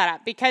first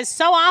setup. Because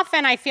so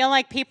often I feel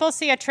like people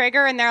see a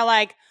trigger and they're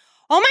like,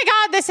 oh my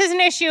God, this is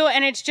an issue.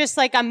 And it's just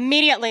like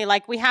immediately,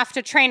 like we have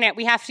to train it.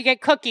 We have to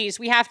get cookies.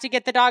 We have to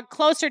get the dog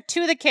closer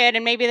to the kid,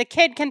 and maybe the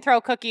kid can throw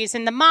cookies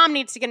and the mom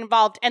needs to get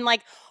involved. And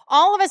like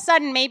all of a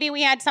sudden, maybe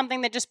we had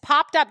something that just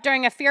popped up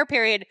during a fear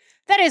period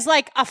that is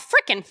like a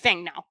freaking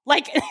thing now.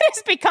 Like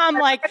it's become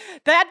like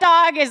that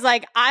dog is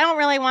like, I don't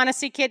really want to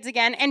see kids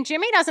again. And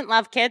Jimmy doesn't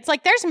love kids.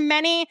 Like there's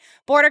many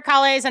border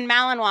collies and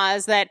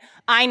Malinois that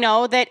I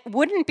know that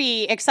wouldn't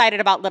be excited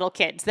about little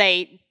kids.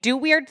 They do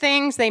weird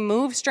things. They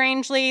move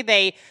strangely.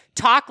 They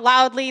talk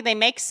loudly. They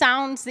make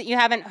sounds that you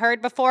haven't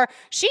heard before.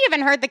 She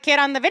even heard the kid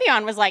on the video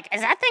and was like,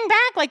 is that thing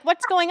back? Like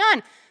what's going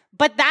on?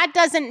 But that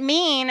doesn't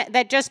mean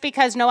that just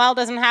because Noelle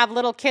doesn't have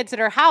little kids at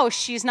her house,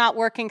 she's not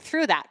working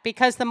through that.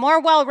 Because the more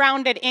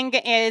well-rounded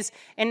Inga is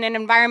in an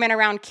environment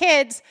around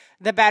kids,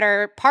 the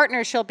better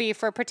partner she'll be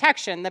for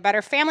protection, the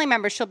better family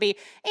member she'll be.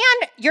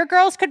 And your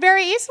girls could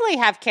very easily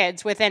have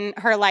kids within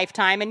her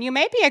lifetime, and you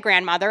may be a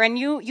grandmother, and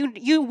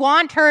you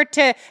want her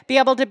to be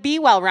able to be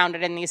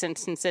well-rounded in these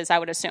instances, I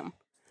would assume.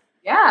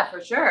 Yeah,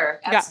 for sure.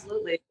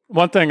 Absolutely. Yeah.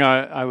 One thing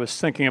I was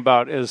thinking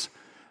about is,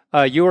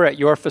 you were at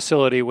your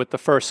facility with the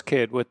first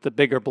kid with the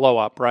bigger blow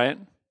up, right?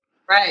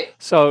 Right.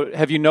 So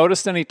have you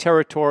noticed any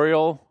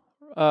territorial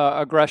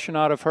aggression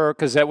out of her?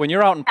 Because when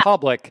you're out in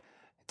public,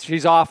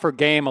 she's off her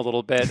game a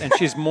little bit, and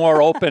she's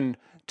more open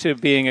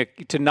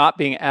to not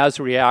being as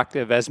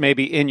reactive as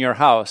maybe in your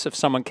house. If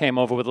someone came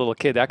over with a little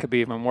kid, that could be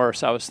even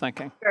worse, I was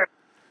thinking. Sure.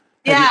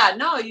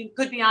 Yeah, you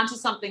could be onto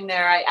something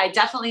there. I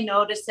definitely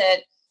notice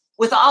it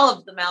with all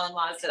of the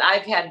Malinois that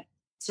I've had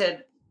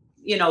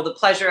the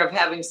pleasure of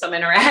having some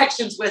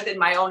interactions with in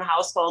my own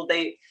household,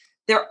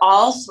 they're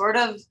all sort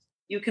of,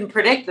 you can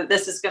predict that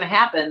this is going to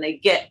happen. They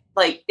get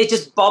like, it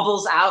just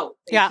bubbles out.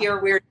 They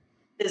hear weird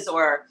things,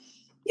 or,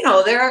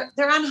 they're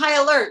on high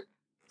alert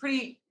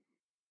pretty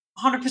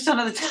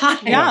 100% of the time.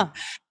 Yeah.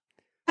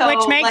 So,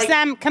 which makes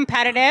them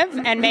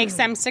competitive and makes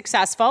them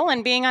successful.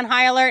 And being on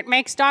high alert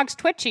makes dogs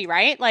twitchy,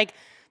 right? Like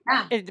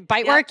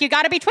bite work, you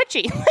got to be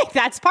twitchy. Like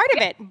that's part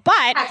of it.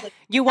 But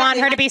you want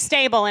her to be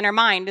stable in her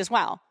mind as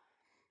well.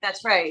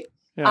 That's right.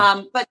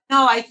 Yeah. But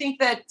no, I think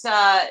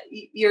that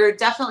you're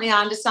definitely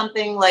onto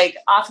something, like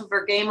off of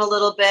her game a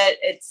little bit.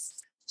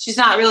 She's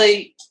not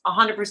really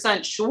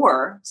 100%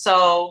 sure.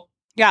 So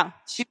yeah,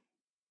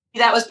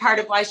 that was part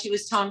of why she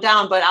was toned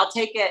down, but I'll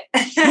take it.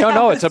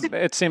 No,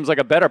 it seems like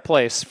a better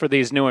place for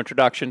these new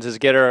introductions is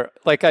get her,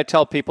 like I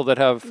tell people that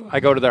I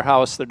go to their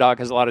house, their dog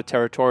has a lot of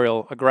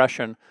territorial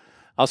aggression.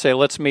 I'll say,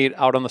 let's meet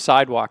out on the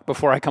sidewalk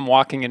before I come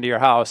walking into your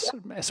house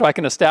so I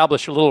can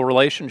establish a little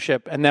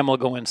relationship, and then we'll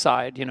go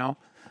inside,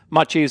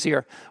 much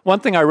easier. One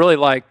thing I really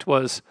liked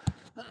was,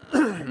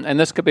 and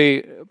this could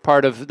be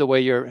part of the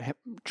way you're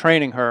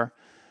training her,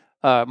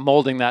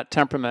 molding that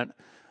temperament,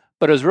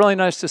 but it was really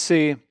nice to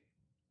see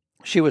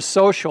she was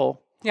social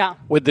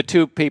with the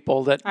two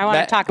people that I want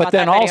to talk but about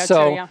then that video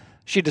also too,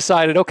 she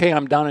decided, okay,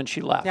 I'm done, and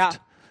she left.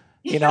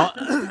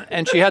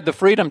 And she had the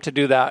freedom to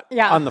do that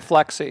on the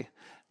Flexi.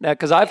 Now,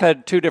 because I've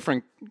had two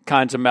different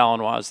kinds of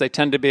Malinois. They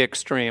tend to be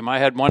extreme. I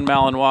had one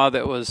Malinois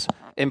that was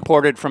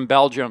imported from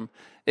Belgium.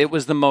 It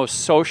was the most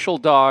social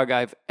dog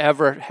I've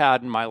ever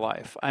had in my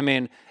life. I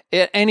mean,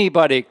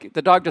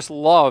 the dog just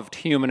loved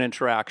human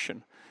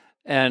interaction,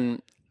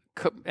 and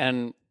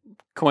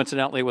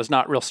coincidentally was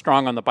not real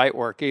strong on the bite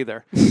work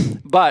either.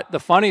 But the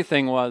funny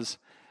thing was,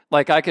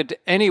 like, I could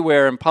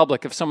anywhere in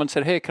public, if someone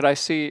said, "Hey, could I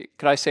say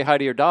hi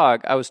to your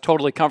dog?" I was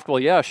totally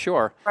comfortable. Yeah,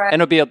 sure. Right. And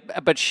but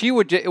it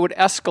would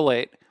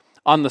escalate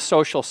on the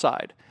social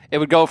side. It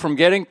would go from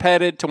getting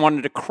petted to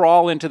wanting to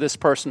crawl into this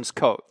person's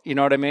coat. You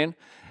know what I mean?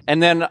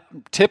 And then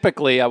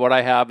typically what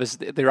I have is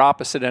the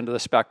opposite end of the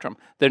spectrum.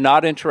 They're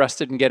not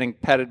interested in getting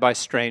petted by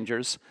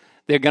strangers.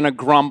 They're going to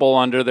grumble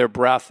under their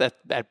breath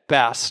at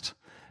best.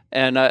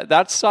 And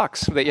that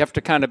sucks that you have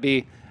to kind of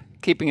be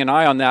keeping an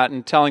eye on that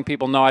and telling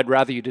people, no, I'd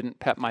rather you didn't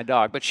pet my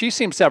dog. But she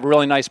seems to have a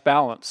really nice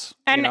balance.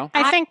 And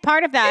I think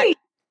part of that...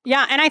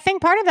 Yeah, and I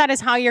think part of that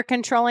is how you're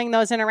controlling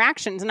those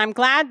interactions. And I'm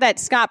glad that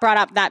Scott brought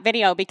up that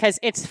video because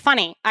it's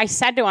funny. I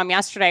said to him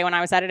yesterday when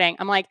I was editing,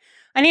 I'm like,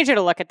 I need you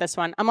to look at this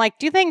one. I'm like,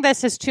 do you think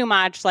this is too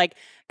much? Like,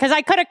 because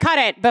I could have cut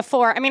it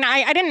before. I mean,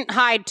 I didn't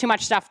hide too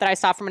much stuff that I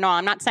saw from Noah.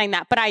 I'm not saying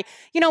that. But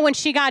when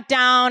she got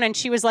down and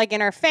she was like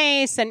in her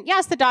face, and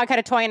yes, the dog had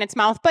a toy in its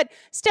mouth, but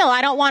still,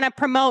 I don't want to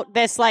promote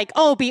this like,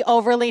 be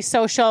overly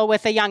social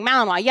with a young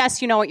Malinois.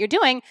 Yes, you know what you're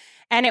doing.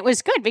 And it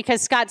was good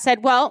because Scott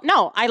said, well,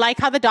 no, I like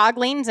how the dog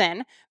leans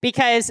in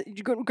because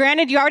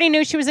granted, you already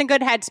knew she was in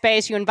good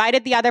headspace. You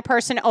invited the other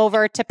person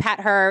over to pet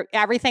her.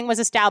 Everything was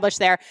established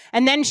there.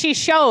 And then she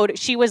showed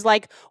she was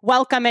like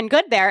welcome and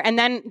good there. And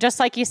then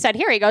just like you said,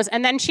 here he goes.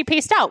 And then she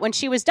peaced out when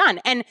she was done.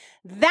 And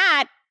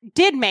that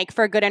did make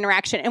for a good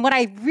interaction. And what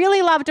I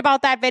really loved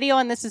about that video,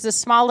 and this is a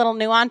small little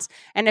nuance,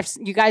 and if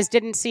you guys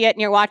didn't see it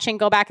and you're watching,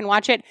 go back and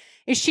watch it,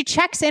 is she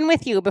checks in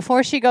with you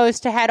before she goes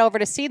to head over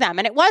to see them.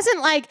 And it wasn't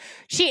like,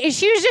 she was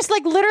just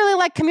like literally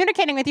like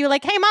communicating with you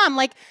like, hey mom,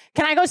 like,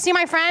 can I go see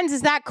my friends?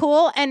 Is that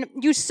cool? And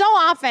you so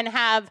often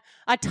have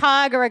a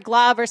tug or a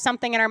glove or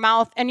something in her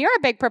mouth, and you're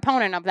a big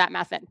proponent of that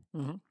method.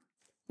 Mm-hmm.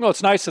 Well,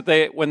 it's nice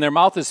that when their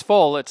mouth is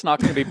full, it's not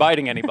going to be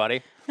biting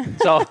anybody.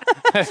 So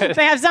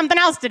they have something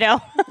else to do.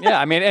 Yeah,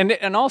 I mean,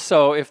 and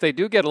also if they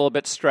do get a little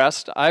bit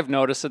stressed, I've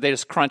noticed that they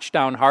just crunch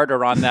down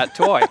harder on that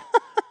toy.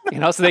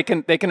 So they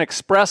can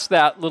express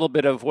that little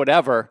bit of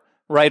whatever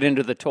right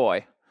into the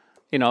toy.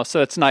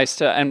 So it's nice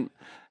to. And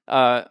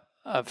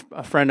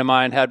a friend of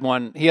mine had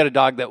one. He had a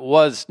dog that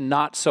was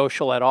not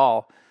social at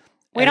all.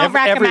 We don't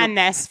recommend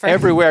this.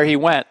 Everywhere he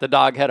went, the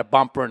dog had a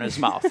bumper in his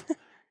mouth.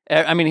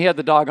 I mean, he had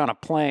the dog on a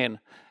plane.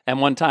 And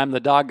one time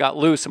the dog got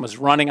loose and was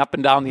running up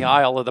and down the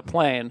aisle of the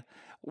plane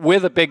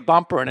with a big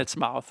bumper in its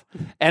mouth.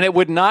 And it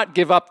would not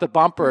give up the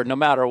bumper no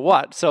matter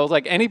what. So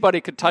like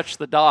anybody could touch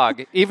the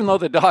dog, even though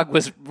the dog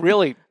was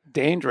really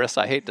dangerous,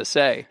 I hate to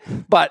say.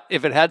 But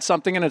if it had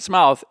something in its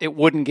mouth, it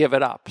wouldn't give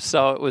it up.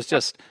 So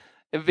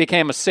it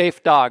became a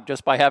safe dog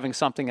just by having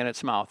something in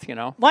its mouth,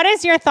 What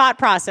is your thought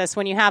process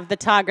when you have the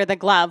tug or the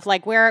glove?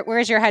 Like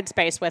where's your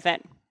headspace with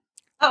it?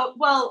 Oh,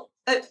 well,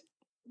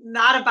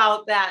 not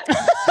about that.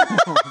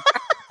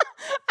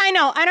 I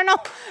know. I don't know.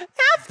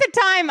 Half the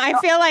time, I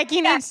feel like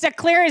he needs to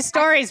clear his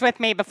stories with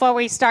me before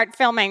we start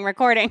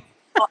recording.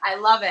 Oh, I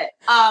love it.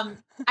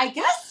 I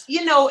guess,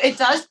 it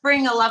does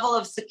bring a level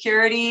of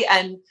security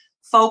and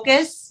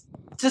focus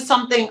to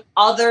something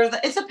other than,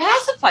 it's a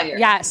pacifier.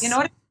 Yes. You know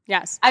what I mean?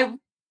 Yes. I feel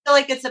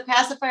like it's a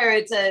pacifier.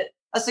 It's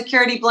a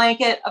security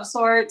blanket of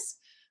sorts.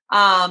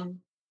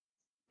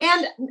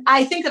 And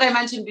I think that I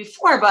mentioned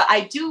before, but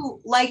I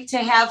do like to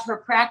have her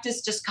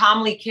practice just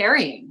calmly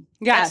carrying.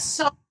 Yes.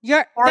 That's so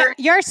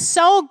You're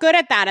so good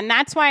at that. And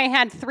that's why I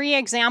had 3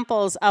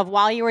 examples of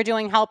while you were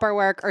doing helper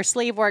work or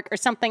sleeve work or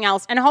something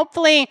else. And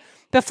hopefully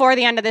before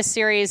the end of this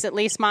series, at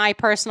least my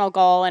personal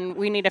goal, and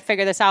we need to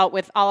figure this out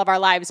with all of our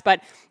lives,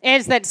 but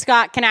is that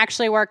Scott can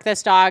actually work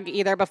this dog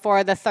either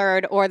before the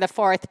 3rd or the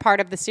 4th part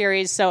of the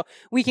series. So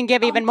we can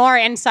give even more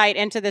insight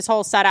into this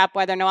whole setup,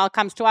 whether Noelle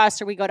comes to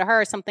us or we go to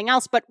her or something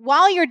else. But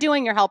while you're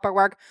doing your helper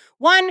work,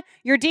 1,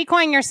 you're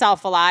decoying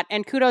yourself a lot,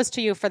 and kudos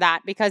to you for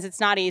that because it's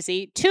not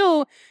easy.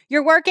 2,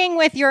 you're working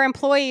with your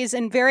employees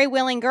and very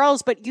willing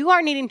girls, but you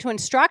are needing to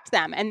instruct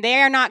them, and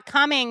they are not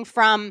coming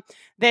from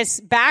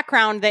this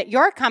background that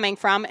you're coming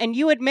from, and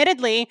you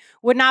admittedly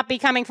would not be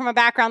coming from a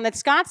background that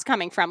Scott's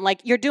coming from. Like,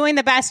 you're doing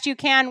the best you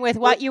can with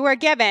what you were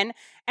given,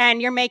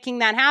 and you're making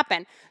that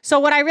happen. So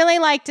what I really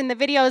liked in the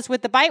videos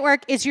with the bite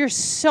work is you're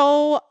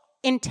so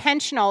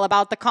intentional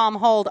about the calm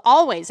hold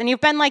always. And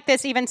you've been like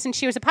this even since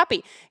she was a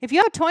puppy. If you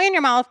have a toy in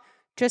your mouth,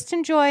 just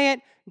enjoy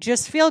it.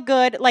 Just feel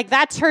good. Like,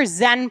 that's her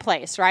Zen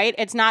place, right?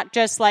 It's not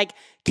just like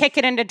kick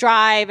it into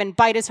drive and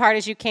bite as hard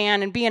as you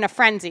can and be in a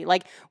frenzy.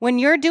 Like, when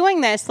you're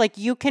doing this, like,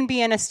 you can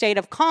be in a state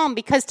of calm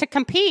because to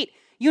compete,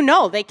 you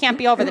know, they can't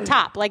be over the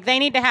top. Like, they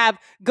need to have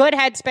good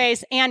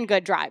headspace and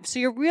good drive. So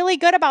you're really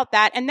good about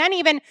that. And then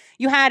even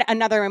you had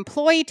another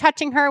employee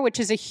touching her, which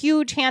is a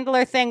huge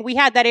handler thing. We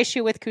had that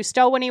issue with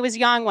Cousteau when he was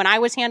young, when I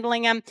was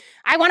handling him.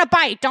 I want to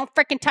bite. Don't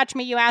freaking touch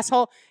me, you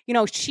asshole. You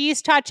know,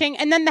 she's touching.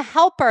 And then the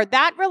helper,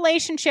 that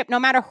relationship, no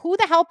matter who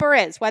the helper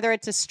is, whether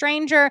it's a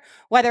stranger,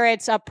 whether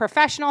it's a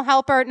professional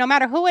helper, no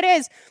matter who it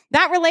is,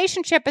 that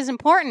relationship is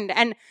important.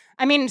 And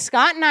I mean,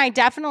 Scott and I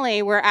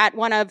definitely were at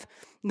one of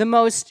the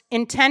most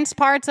intense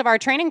parts of our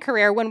training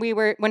career when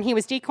he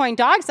was decoying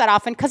dogs that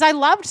often, because I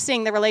loved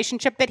seeing the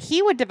relationship that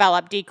he would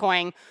develop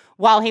decoying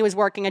while he was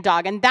working a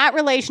dog. And that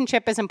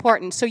relationship is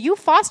important. So you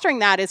fostering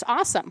that is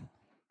awesome.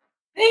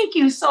 Thank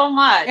you so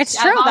much. It's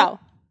true, though.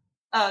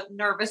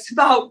 Nervous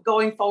about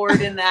going forward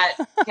in that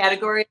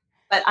category,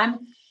 but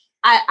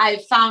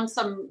I found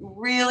some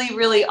really,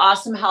 really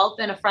awesome help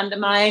in a friend of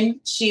mine.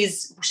 She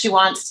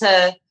wants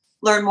to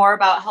learn more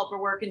about helper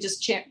work and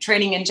just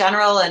training in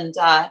general. And,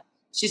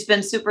 she's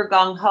been super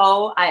gung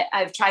ho.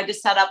 I've tried to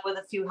set up with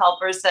a few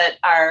helpers that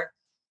are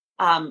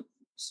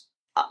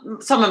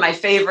some of my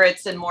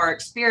favorites and more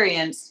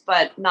experienced,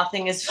 but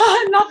nothing's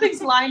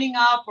lining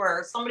up,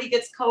 or somebody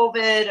gets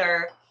COVID,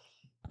 or,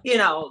 you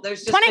know, there's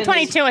just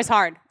 2022 is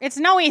hard. It's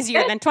no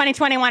easier than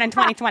 2021 and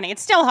 2020.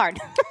 It's still hard.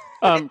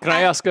 Can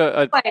I ask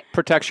a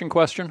protection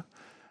question?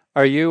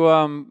 Are you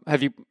are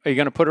you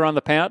going to put her on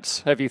the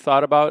pants? Have you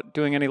thought about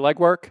doing any leg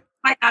work?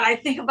 My God, I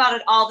think about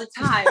it all the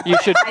time. You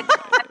should.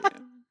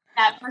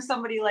 That for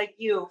somebody like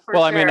you, for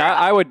well, sure. I mean,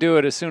 I would do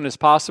it as soon as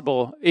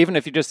possible, even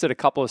if you just did a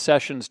couple of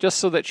sessions, just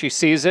so that she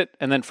sees it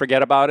and then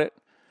forget about it.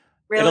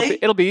 Really?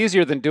 It'll be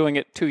easier than doing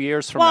it 2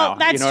 years from now. Well,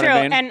 that's you know true. What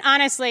I mean? And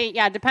honestly,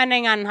 yeah,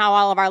 depending on how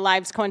all of our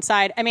lives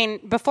coincide. I mean,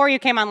 before you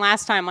came on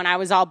last time when I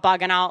was all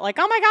bugging out, like,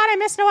 oh my God, I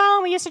miss Noelle,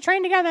 and we used to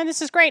train together, and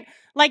this is great.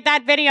 Like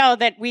that video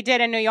that we did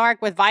in New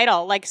York with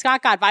Vital, like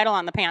Scott got Vital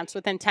on the pants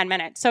within 10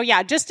 minutes. So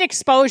yeah, just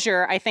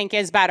exposure, I think,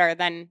 is better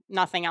than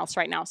nothing else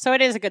right now. So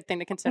it is a good thing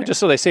to consider. Just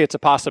so they see it's a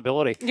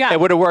possibility. Yeah. It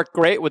would have worked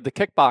great with the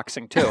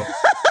kickboxing too.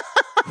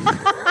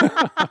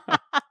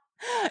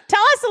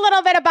 Tell us a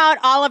little bit about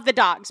all of the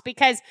dogs,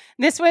 because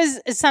this was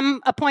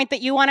a point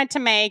that you wanted to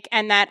make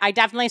and that I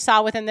definitely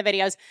saw within the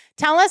videos.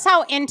 Tell us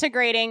how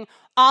integrating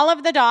all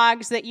of the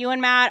dogs that you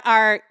and Matt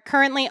are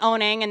currently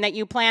owning and that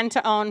you plan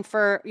to own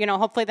for, you know,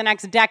 hopefully the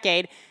next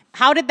decade.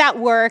 How did that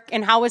work,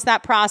 and how was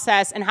that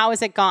process, and how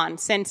has it gone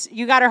since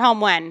you got her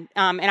home when?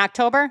 In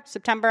October?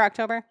 September,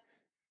 October?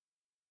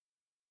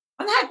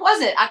 When the heck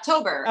was it?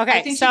 October.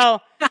 Okay, so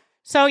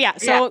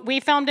we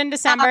filmed in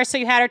December, so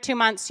you had her 2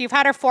 months. You've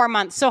had her 4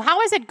 months. So how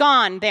has it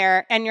gone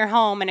there in your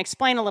home? And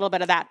explain a little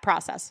bit of that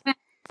process. I'm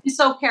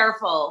so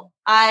careful.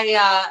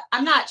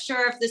 I'm not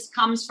sure if this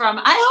comes from,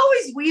 I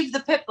always weave the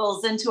pit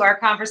bulls into our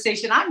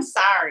conversation. I'm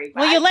sorry.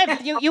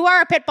 Well, you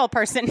are a pit bull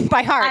person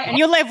by heart, and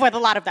you live with a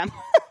lot of them.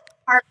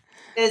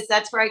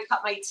 That's where I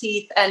cut my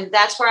teeth, and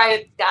that's where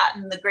I've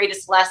gotten the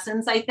greatest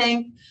lessons, I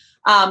think.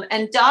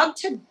 And dog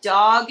to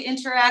dog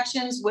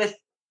interactions with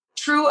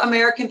true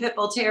American Pit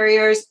Bull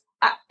Terriers,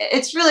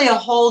 it's really a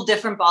whole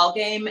different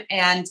ballgame.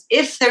 And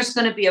if there's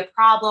going to be a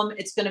problem,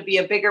 it's going to be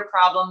a bigger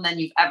problem than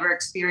you've ever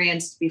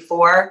experienced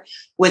before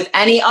with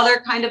any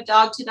other kind of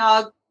dog to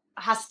dog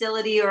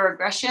hostility or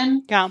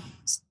aggression. Yeah.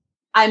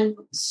 I'm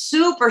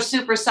super,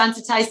 super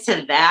sensitized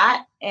to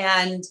that.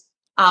 And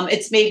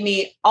it's made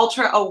me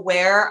ultra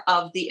aware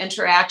of the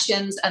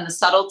interactions and the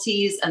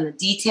subtleties and the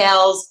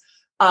details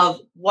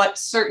of what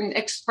certain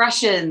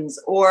expressions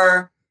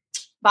or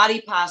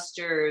body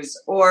postures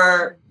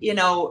or, you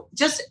know,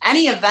 just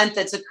any event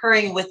that's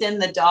occurring within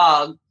the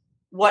dog,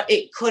 what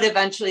it could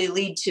eventually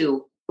lead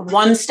to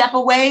 1 step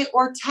away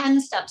or 10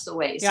 steps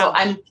away. Yeah.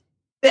 So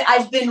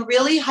I've been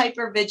really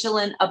hyper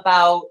vigilant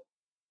about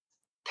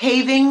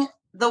paving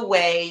the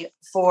way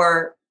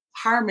for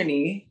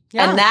harmony.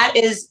 Yeah. And that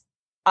is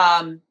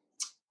a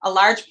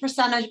large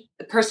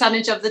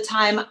percentage of the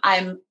time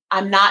I'm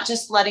I'm not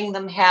just letting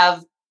them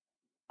have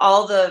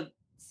all the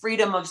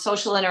freedom of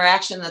social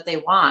interaction that they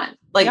want.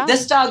 Like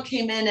this dog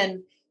came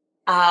in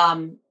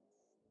and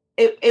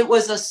it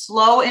was a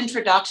slow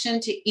introduction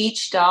to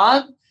each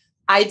dog.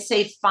 I'd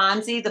say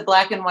Fonzie, the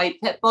black and white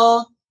pit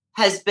bull,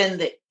 has been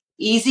the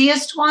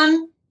easiest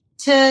one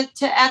to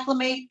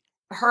acclimate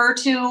her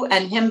to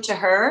and him to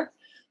her.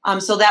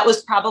 So that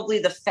was probably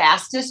the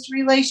fastest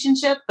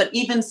relationship, but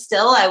even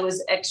still, I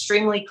was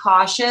extremely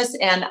cautious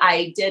and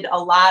I did a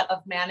lot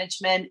of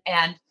management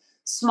and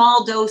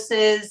small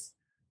doses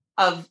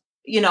of,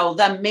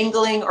 them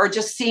mingling or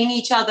just seeing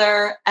each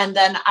other. And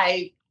then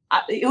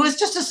it was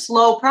just a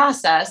slow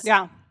process.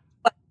 Yeah.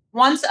 But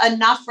once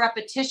enough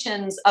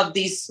repetitions of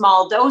these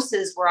small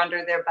doses were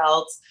under their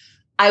belts,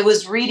 I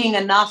was reading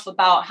enough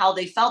about how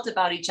they felt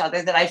about each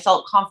other that I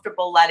felt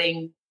comfortable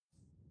letting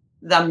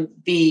them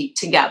be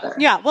together.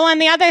 Yeah. Well,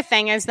 and the other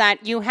thing is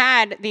that you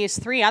had these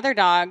 3 other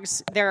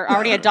dogs. They're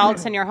already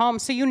adults in your home.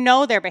 So you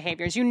know their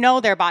behaviors, you know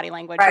their body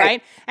language,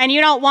 right? And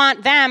you don't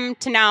want them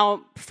to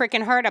now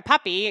freaking hurt a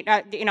puppy.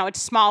 It's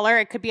smaller.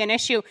 It could be an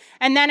issue.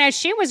 And then as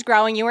she was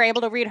growing, you were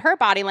able to read her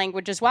body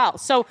language as well.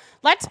 So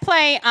let's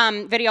play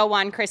video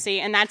 1, Chrissy,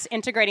 and that's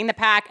integrating the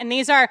pack. And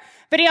these are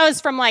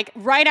videos from like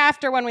right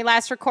after when we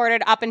last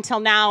recorded up until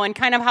now and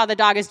kind of how the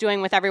dog is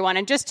doing with everyone.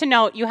 And just to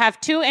note, you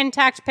have 2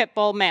 intact pit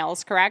bull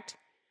males, correct?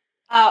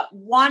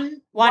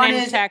 One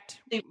intact.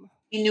 Is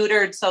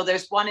neutered, so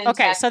there's one intact.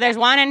 Okay, so there's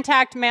 1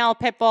 intact male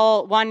pit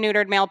bull, 1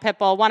 neutered male pit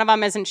bull. One of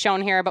them isn't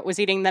shown here, but was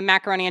eating the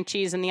macaroni and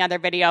cheese in the other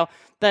video.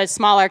 The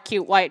smaller,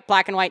 cute,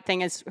 black and white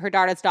thing is her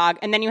daughter's dog.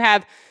 And then you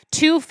have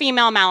 2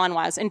 female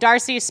Malinois. And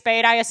Darcy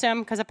spayed, I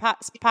assume, because of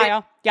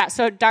Pio? Yeah,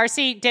 so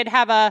Darcy did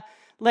have a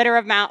litter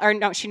of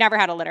no, she never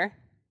had a litter.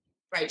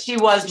 Right, she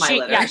was my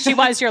litter. Yeah, she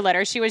was your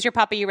litter. She was your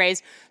puppy you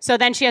raised. So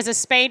then she has a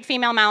spayed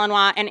female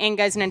Malinois, and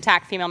Inga is an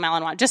intact female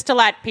Malinois, just to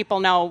let people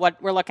know what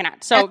we're looking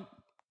at. So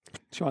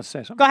she wants to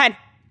say something. Go ahead.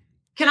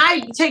 Can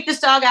I take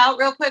this dog out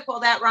real quick while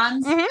that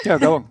runs? Mm-hmm.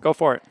 Yeah, go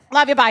for it.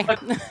 Love you, bye.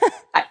 Come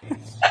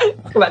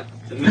on.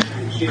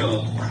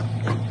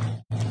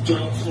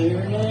 Don't say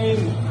your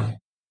name.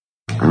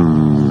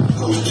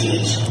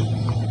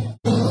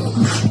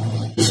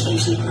 This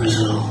makes it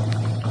personal.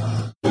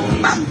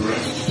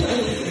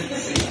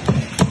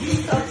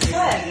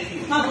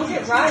 Mom, look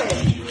at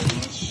Ryan.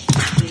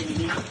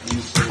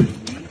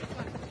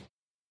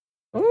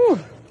 Ooh,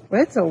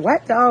 well, it's a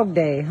wet dog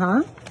day,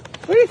 huh?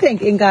 What do you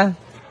think, Inga?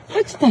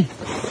 What you think?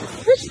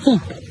 What you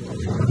think?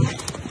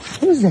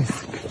 Who's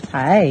this?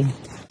 Hi.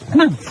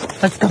 Come on,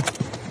 let's go.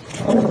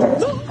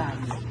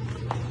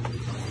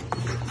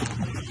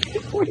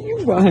 What do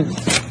you want?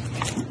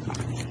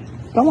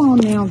 Go on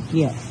now,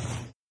 yes.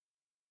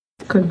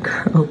 Good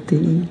girl,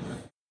 Dee.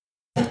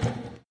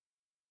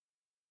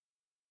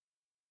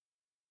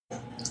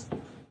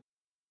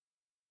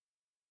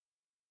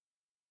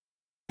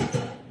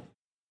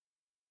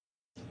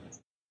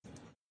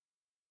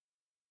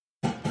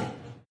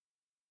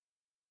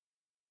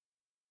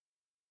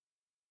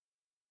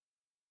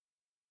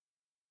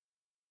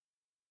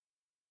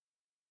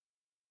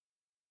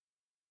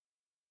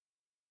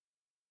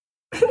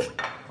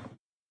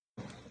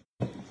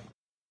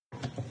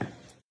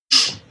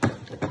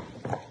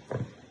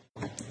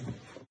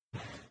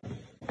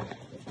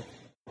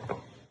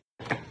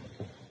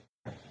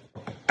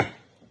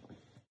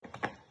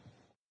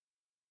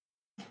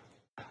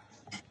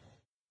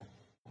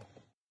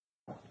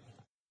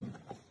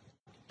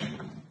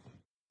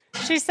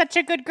 She's such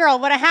a good girl.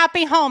 What a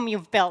happy home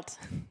you've built.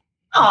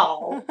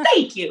 Oh,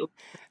 thank you.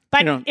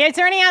 But is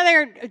there any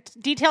other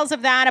details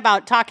of that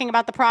about talking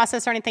about the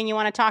process or anything you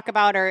want to talk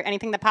about or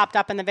anything that popped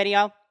up in the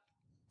video?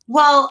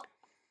 Well,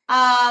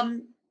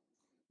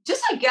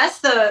 just I guess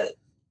the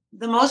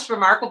most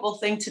remarkable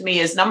thing to me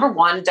is, number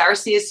one,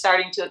 Darcy is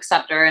starting to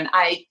accept her. And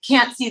I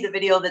can't see the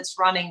video that's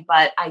running,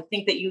 but I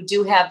think that you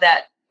do have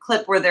that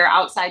clip where they're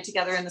outside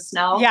together in the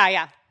snow.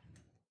 Yeah.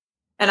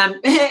 And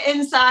I'm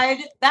inside.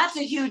 That's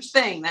a huge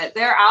thing, that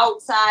they're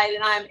outside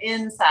and I'm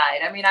inside.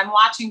 I mean, I'm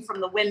watching from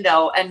the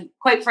window, and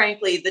quite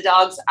frankly, the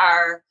dogs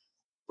are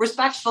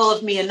respectful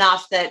of me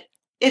enough that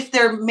if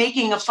they're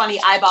making a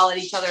funny eyeball at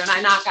each other and I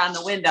knock on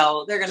the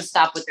window, they're going to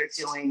stop what they're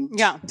doing.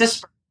 Yeah.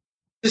 Just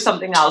do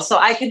something else. So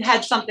I can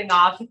head something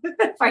off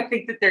if I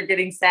think that they're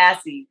getting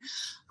sassy.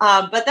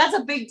 But that's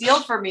a big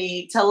deal for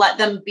me, to let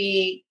them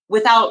be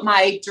without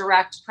my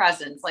direct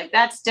presence. Like,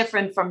 that's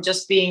different from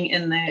just being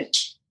in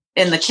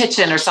the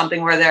kitchen or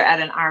something where they're at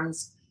an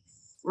arm's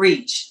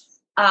reach.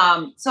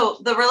 So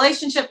the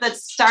relationship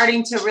that's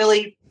starting to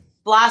really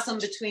blossom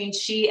between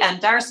she and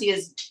Darcy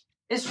is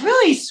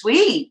really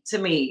sweet to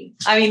me.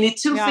 I mean, the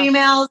 2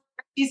 females,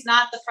 she's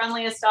not the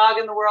friendliest dog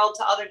in the world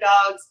to other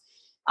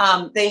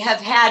dogs. They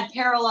have had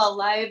parallel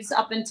lives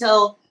up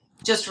until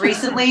just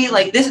recently.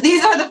 Like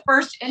these are the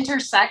first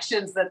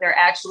intersections that they're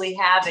actually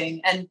having.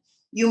 And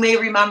you may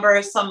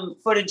remember some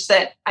footage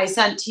that I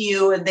sent to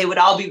you, and they would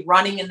all be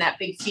running in that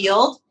big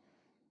field.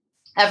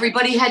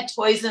 Everybody had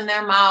toys in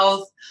their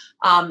mouth.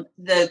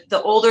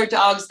 The older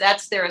dogs,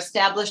 that's their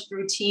established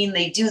routine.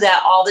 They do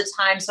that all the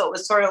time. So it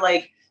was sort of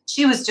like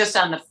she was just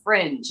on the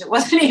fringe. It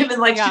wasn't even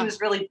like she was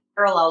really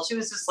parallel. She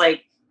was just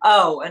like,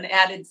 oh, an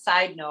added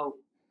side note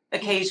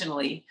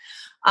occasionally.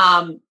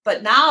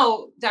 But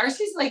now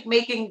Darcy's like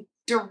making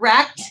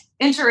direct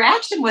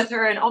interaction with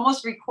her and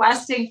almost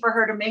requesting for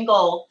her to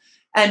mingle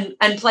and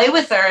play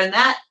with her. And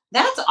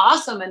that's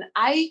awesome. And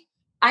I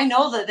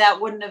know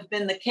that wouldn't have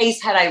been the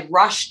case had I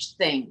rushed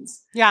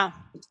things. Yeah.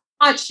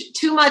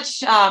 Too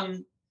much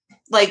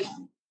like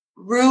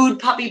rude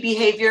puppy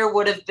behavior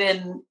would have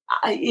been,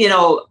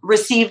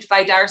 received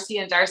by Darcy,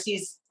 and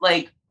Darcy's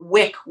like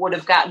wick would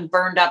have gotten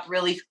burned up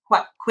really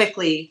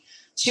quickly.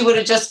 She would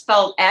have just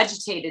felt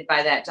agitated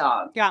by that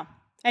dog. Yeah.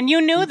 And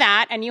you knew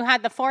that, and you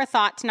had the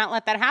forethought to not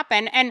let that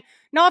happen. And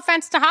no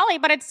offense to Holly,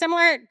 but it's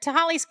similar to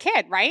Holly's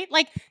kid, right?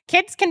 Like,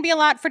 kids can be a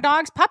lot for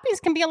dogs. Puppies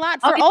can be a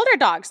lot for older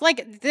dogs.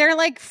 Like, they're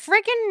like,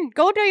 freaking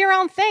go do your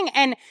own thing.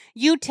 And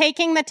you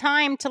taking the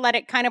time to let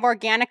it kind of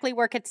organically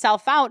work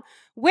itself out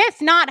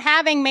with not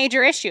having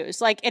major issues.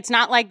 Like, it's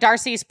not like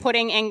Darcy's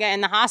putting Inga in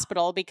the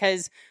hospital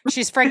because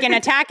she's freaking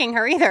attacking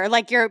her either.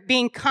 Like, you're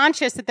being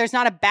conscious that there's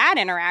not a bad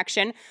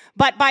interaction,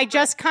 but by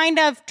just kind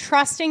of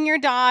trusting your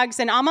dogs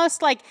and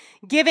almost like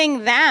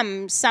giving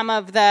them some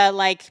of the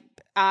like,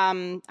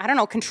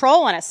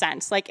 control in a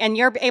sense. Like, and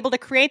you're able to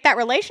create that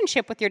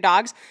relationship with your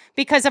dogs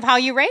because of how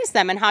you raise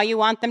them and how you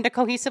want them to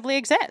cohesively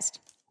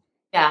exist.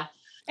 Yeah.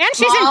 And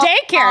she's in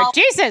daycare.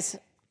 Jesus.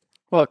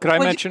 Well, could I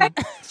mention?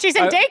 She's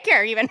in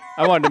daycare even.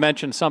 I wanted to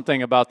mention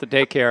something about the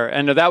daycare.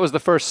 And that was the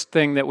first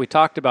thing that we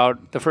talked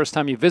about the first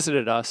time you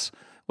visited us,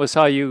 was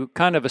how you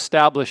kind of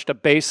established a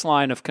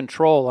baseline of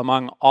control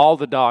among all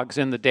the dogs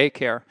in the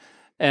daycare.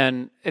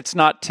 And it's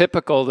not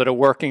typical that a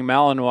working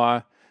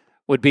Malinois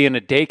would be in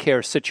a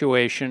daycare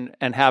situation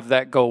and have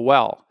that go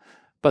well.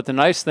 But the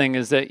nice thing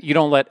is that you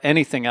don't let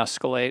anything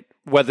escalate,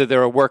 whether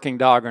they're a working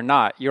dog or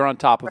not. You're on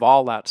top of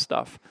all that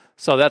stuff.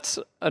 So that's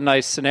a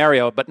nice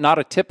scenario, but not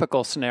a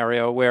typical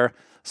scenario where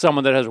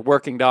someone that has a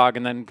working dog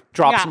and then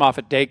drops them off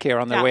at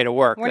daycare on their way to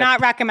work. We're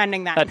not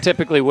recommending that. That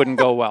typically wouldn't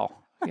go well,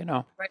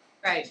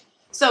 Right.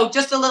 So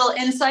just a little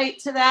insight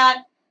to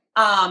that.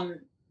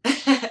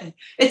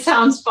 It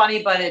sounds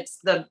funny, but it's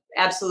the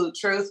absolute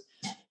truth.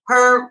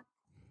 Her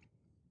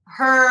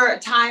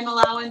time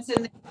allowance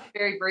in there is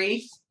very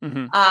brief.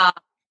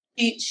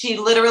 Mm-hmm. She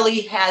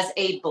literally has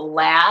a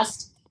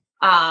blast.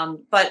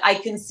 But I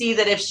can see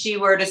that if she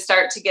were to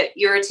start to get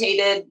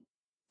irritated,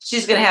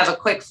 she's going to have a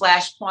quick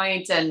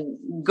flashpoint and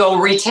go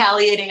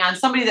retaliating on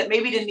somebody that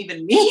maybe didn't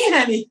even mean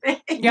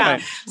anything.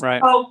 Yeah.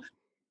 Right. So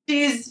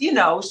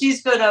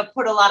she's going to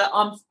put a lot of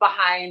oomph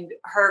behind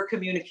her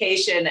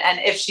communication. And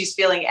if she's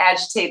feeling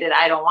agitated,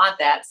 I don't want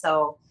that.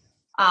 So,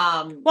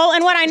 well,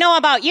 and what I know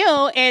about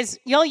you is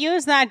you'll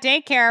use that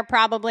daycare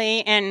probably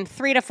in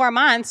 3 to 4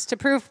 months to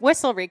prove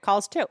whistle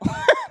recalls too.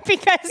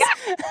 because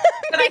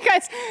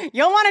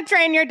you'll want to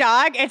train your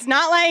dog. It's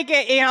not like,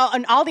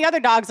 and all the other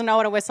dogs will know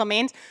what a whistle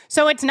means.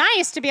 So it's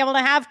nice to be able to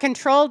have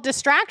controlled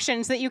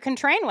distractions that you can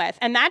train with.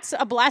 And that's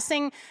a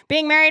blessing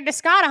being married to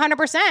Scott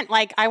 100%.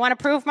 Like, I want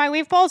to prove my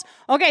weave poles.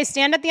 Okay,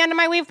 stand at the end of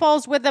my weave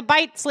poles with the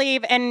bite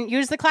sleeve and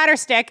use the clatter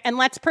stick and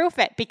let's proof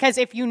it. Because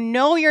if you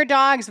know your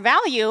dog's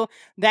value,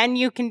 then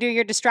you can do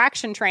your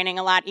distraction training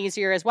a lot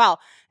easier as well.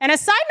 And a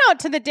side note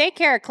to the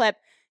daycare clip,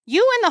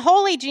 you in the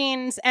Holy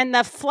jeans and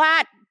the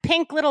flat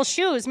pink little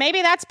shoes,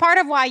 maybe that's part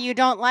of why you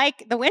don't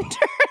like the winter.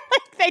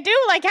 Like, they do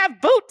like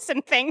have boots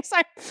and things.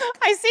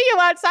 I see you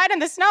outside in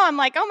the snow. I'm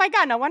like, oh my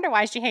God, no wonder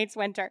why she hates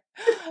winter.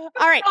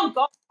 All right. I don't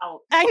go out.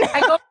 I know. I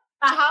go from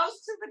the house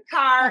to the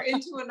car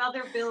into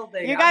another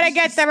building. You got to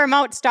get the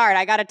remote start.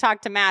 I got to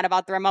talk to Matt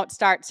about the remote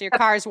start so your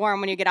car is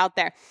warm when you get out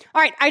there.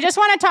 All right. I just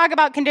want to talk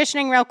about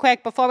conditioning real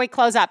quick before we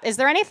close up. Is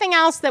there anything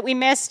else that we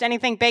missed?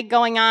 Anything big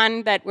going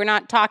on that we're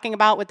not talking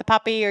about with the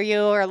puppy or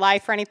you or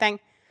life or anything?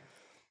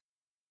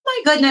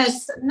 My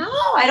goodness. No,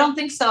 I don't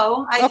think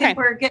so. I think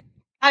we're getting,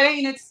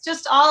 it's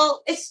just,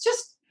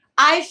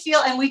 I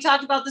feel, and we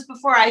talked about this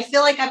before, I feel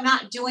like I'm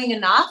not doing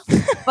enough,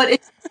 but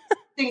it's,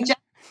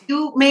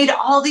 you made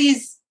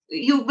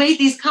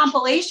these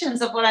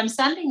compilations of what I'm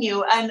sending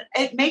you, and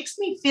it makes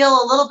me feel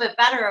a little bit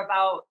better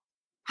about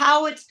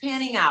how it's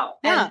panning out.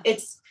 Yeah. And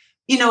it's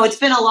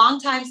been a long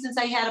time since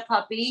I had a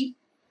puppy.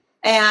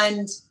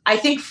 And I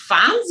think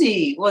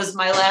Fonzie was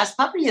my last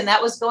puppy, and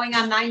that was going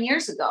on 9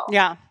 years ago.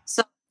 Yeah.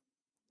 So,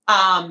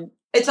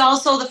 it's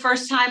also the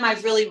first time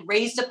I've really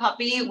raised a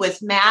puppy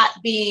with Matt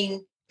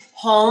being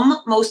home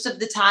most of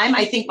the time.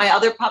 I think my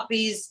other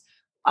puppies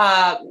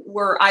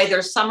were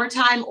either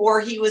summertime or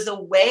he was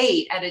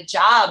away at a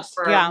job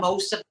for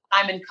most of the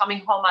time and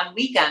coming home on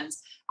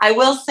weekends. I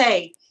will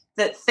say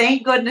that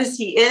thank goodness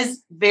he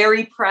is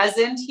very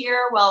present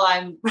here while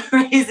I'm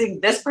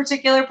raising this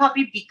particular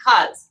puppy,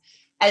 because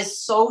as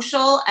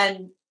social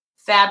and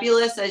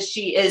fabulous as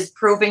she is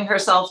proving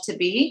herself to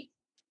be,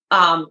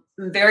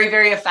 very,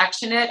 very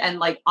affectionate and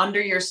like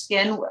under your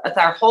skin with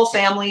our whole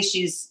family.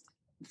 She's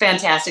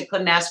fantastic.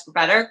 Couldn't ask for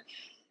better.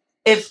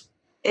 If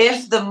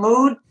the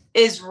mood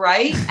is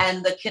right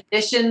and the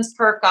conditions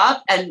perk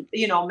up and,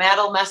 Matt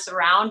will mess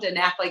around and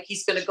act like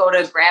he's going to go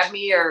to grab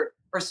me or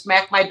or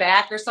smack my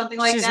back or something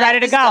like She's that. ready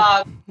to this go.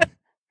 Dog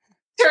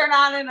turn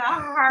on in a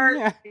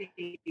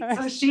heartbeat.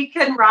 So she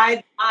can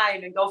ride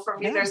mine and go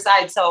from either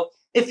side. So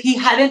if he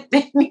hadn't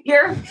been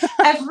here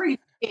every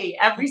day,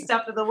 every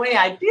step of the way,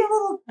 I'd be a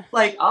little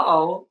like,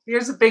 oh,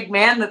 here's a big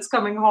man that's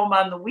coming home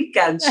on the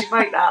weekend. She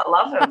might not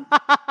love him.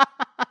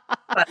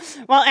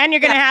 Well, and you're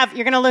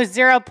gonna lose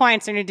 0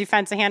 points in your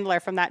defensive handler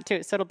from that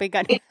too. So it'll be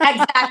good.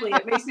 Exactly.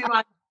 It makes me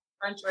want to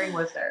French ring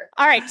with her.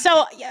 All right.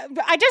 So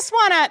I just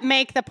want to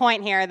make the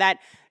point here that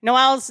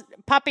Noelle's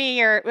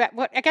puppy, or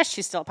I guess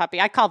she's still a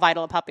puppy. I call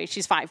Vital a puppy.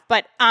 She's 5,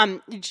 but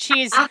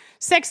she's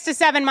 6 to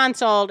 7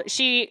 months old.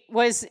 She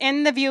was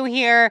in the view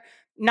here,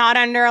 not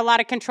under a lot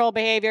of control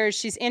behaviors.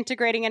 She's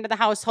integrating into the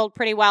household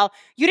pretty well.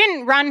 You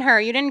didn't run her.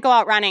 You didn't go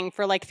out running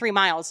for like 3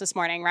 miles this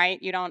morning, right?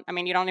 You don't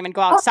even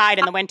go outside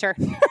in the winter.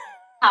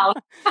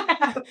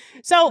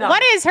 So No.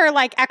 What is her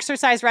like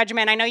exercise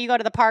regimen? I know you go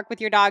to the park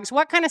with your dogs.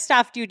 What kind of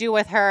stuff do you do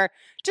with her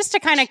just to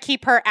kind of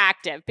keep her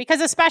active?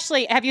 Because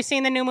especially, have you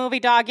seen the new movie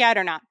Dog yet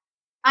or not?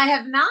 I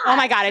have not. Oh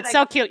my God, it's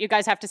so cute. You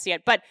guys have to see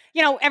it. But,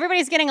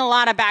 everybody's getting a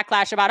lot of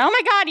backlash about, oh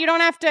my God, you don't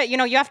have to, you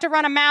have to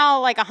run a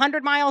mile like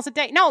 100 miles a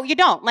day. No, you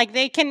don't. Like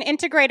they can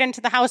integrate into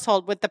the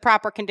household with the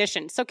proper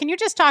conditions. So can you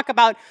just talk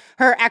about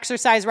her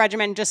exercise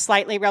regimen just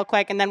slightly real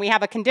quick? And then we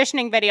have a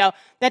conditioning video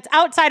that's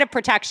outside of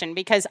protection,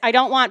 because I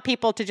don't want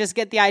people to just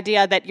get the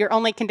idea that you're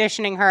only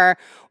conditioning her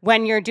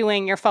when you're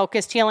doing your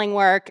focused healing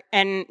work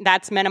and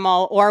that's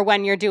minimal, or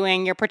when you're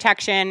doing your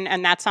protection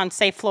and that's on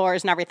safe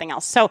floors and everything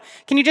else. So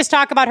can you just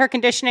talk about her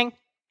conditioning?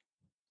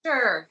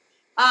 Sure.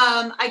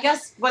 I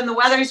guess when the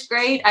weather's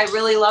great, I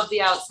really love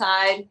the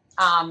outside.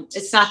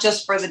 It's not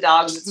just for the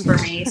dogs, it's for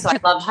me. So I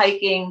love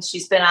hiking.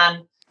 She's been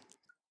on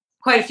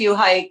quite a few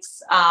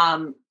hikes.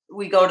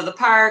 We go to the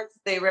park.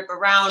 They rip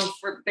around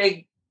for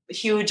big,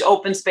 huge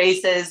open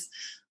spaces.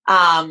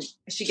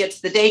 She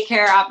gets the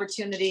daycare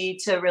opportunity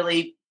to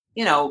really,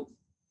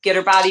 get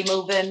her body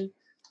moving.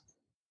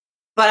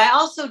 But I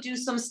also do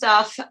some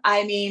stuff.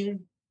 I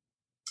mean,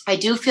 I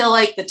do feel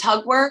like the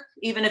tug work,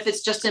 even if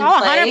it's just in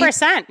play.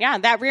 100%. Yeah.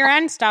 That rear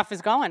end stuff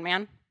is going,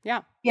 man.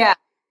 Yeah. Yeah.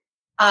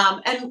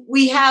 And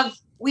we have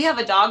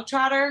a dog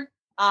trotter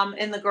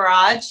in the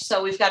garage.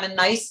 So we've got a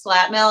nice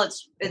flat mill.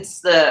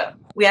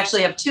 We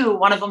actually have 2.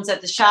 One of them's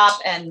at the shop,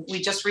 and we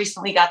just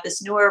recently got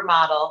this newer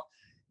model.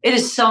 It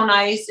is so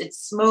nice. It's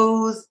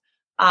smooth.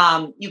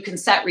 You can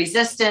set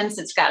resistance.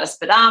 It's got a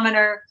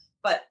speedometer,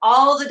 but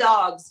all the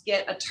dogs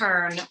get a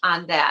turn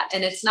on that.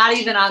 And it's not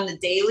even on the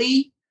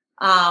daily.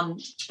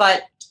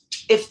 But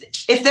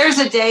if there's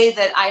a day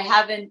that I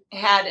haven't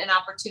had an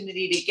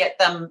opportunity to get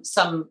them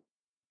some,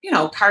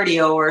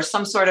 cardio or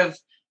some sort of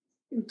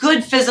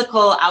good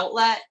physical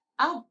outlet,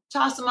 I'll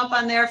toss them up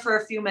on there for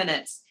a few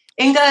minutes.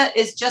 Inga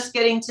is just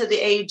getting to the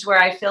age where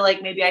I feel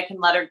like maybe I can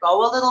let her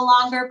go a little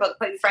longer, but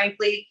quite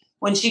frankly,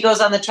 when she goes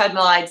on the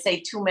treadmill, I'd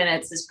say 2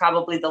 minutes is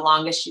probably the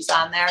longest she's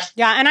on there.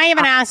 Yeah. And I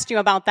even asked you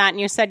about that, and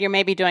you said you're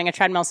maybe doing a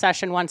treadmill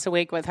session once a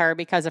week with her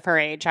because of her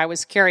age. I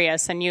was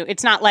curious. And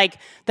it's not like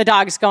the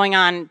dog's going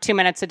on 2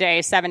 minutes a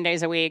day, 7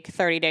 days a week,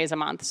 30 days a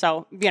month.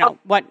 So,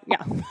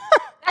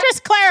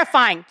 just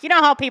clarifying,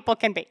 how people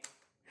can be.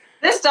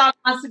 This dog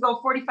wants to go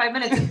 45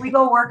 minutes. If we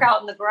go work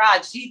out in the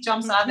garage, she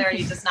jumps on there and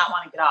he does not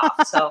want to get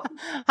off. So,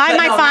 hi,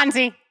 my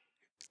Fonzie.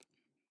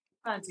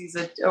 Fonzie's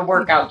a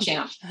workout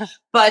champ.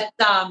 But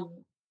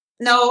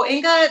no,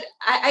 Inga,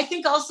 I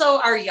think also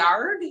our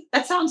yard,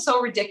 that sounds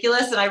so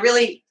ridiculous. And I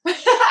really,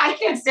 I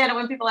can't stand it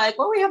when people are like,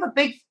 well, we have a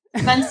big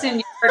fenced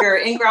in yard or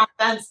in-ground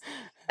fence,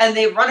 and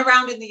they run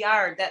around in the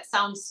yard. That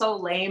sounds so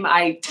lame.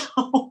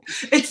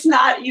 It's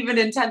not even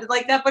intended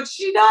like that, but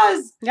she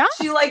does. Yeah.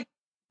 She likes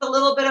a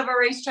little bit of a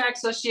racetrack,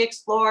 so she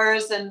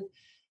explores. And,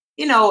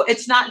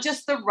 it's not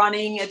just the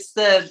running, it's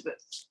the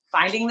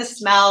finding the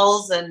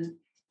smells, and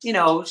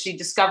she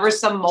discovers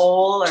some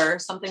mole or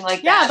something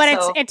like that. Yeah,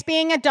 but it's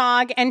being a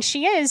dog, and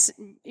she is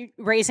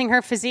raising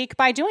her physique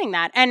by doing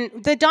that. And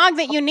the dog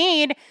that you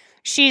need,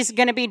 she's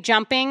going to be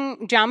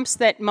jumping jumps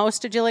that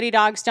most agility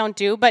dogs don't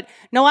do. But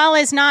Noelle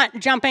is not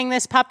jumping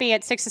this puppy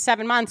at 6 to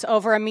 7 months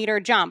over a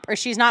meter jump, or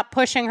she's not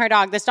pushing her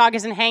dog. This dog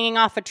isn't hanging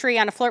off a tree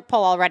on a flirt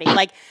pole already.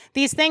 Like,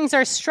 these things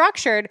are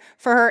structured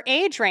for her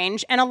age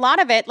range. And a lot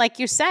of it, like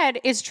you said,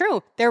 is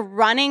true. They're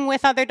running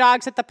with other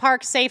dogs at the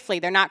park safely.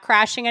 They're not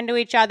crashing into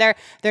each other.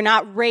 They're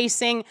not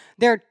racing.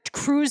 They're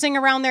cruising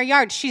around their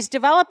yard. She's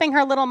developing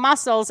her little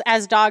muscles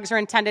as dogs are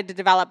intended to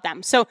develop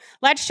them. So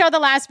let's show the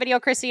last video,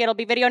 Chrissy. It'll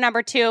be video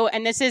number 2.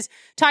 And this is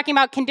talking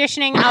about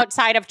conditioning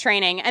outside of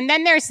training. And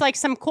then there's like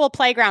some cool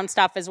playground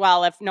stuff as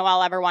well, if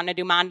Noelle ever wanted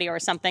to do Mondi or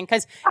something.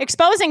 Because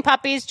exposing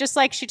puppies, just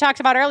like she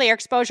talked about earlier,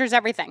 exposure is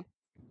everything.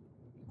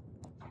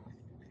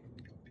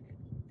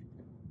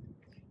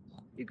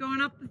 You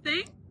going up the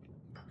thing?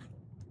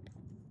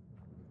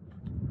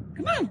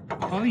 Come on.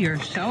 Oh, you're a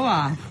show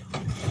off.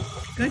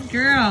 Good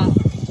girl.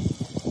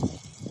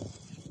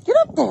 Get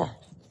up there.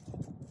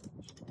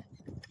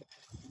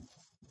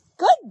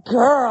 Good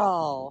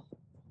girl.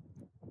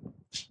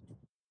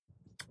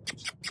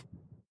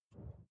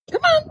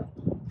 Come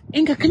on.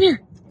 Inga, come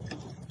here.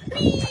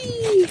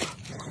 Whee!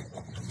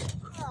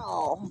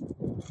 Oh.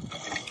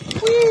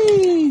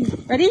 Whee!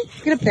 Ready?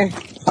 Get up there.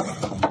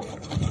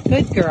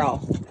 Good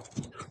girl.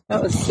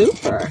 That was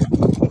super.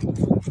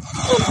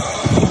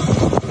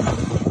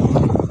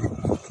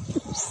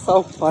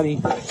 So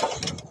funny.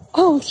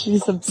 Oh,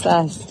 she's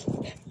obsessed.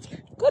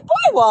 Good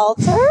boy,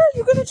 Walter.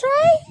 You gonna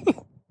try?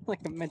 Like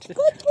a midget.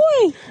 Good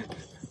boy.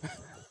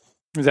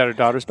 Is that her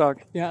daughter's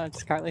dog? Yeah,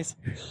 it's Carly's.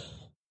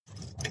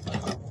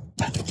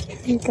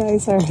 You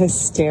guys are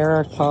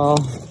hysterical.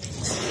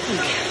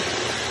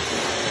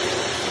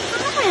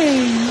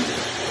 Hi.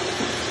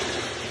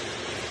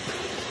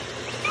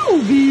 Oh,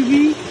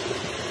 baby.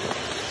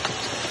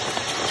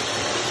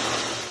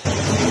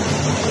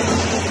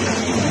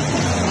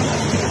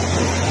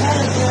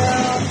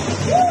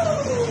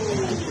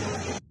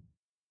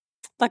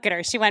 Look at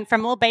her. She went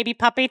from little baby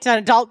puppy to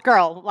adult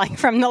girl, like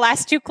from the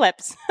last 2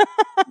 clips.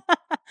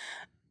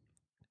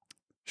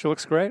 She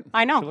looks great.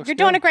 I know. Looks You're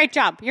doing good. a great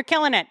job. You're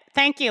killing it.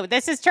 Thank you.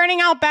 This is turning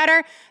out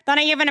better than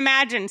I even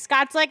imagined.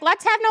 Scott's like,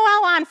 let's have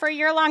Noelle on for a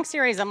year-long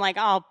series. I'm like,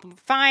 oh,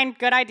 fine,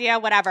 good idea,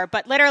 whatever.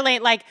 But literally,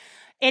 like,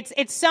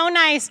 it's so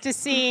nice to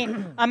see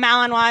a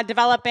Malinois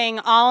developing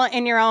all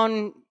in your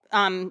own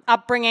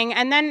upbringing.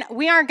 And then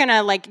we are going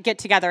to, like, get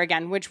together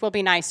again, which will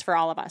be nice for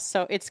all of us.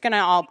 So it's going to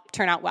all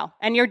turn out well.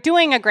 And you're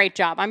doing a great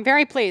job. I'm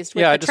very pleased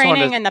with the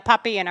training and the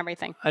puppy and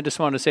everything. I just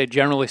wanted to say,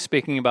 generally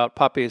speaking about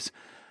puppies,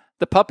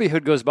 the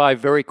puppyhood goes by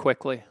very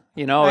quickly.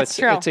 You know, That's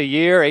true. It's a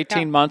year,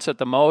 18 months at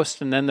the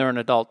most, and then they're an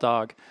adult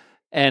dog.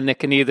 And it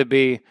can either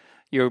be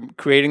you're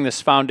creating this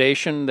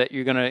foundation that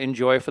you're going to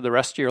enjoy for the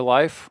rest of your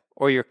life,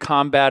 or you're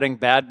combating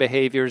bad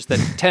behaviors that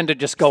tend to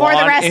just go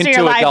on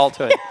into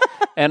adulthood.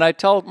 And I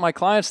tell my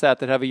clients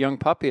that have a young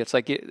puppy, it's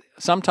like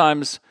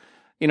sometimes,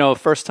 you know,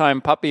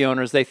 first-time puppy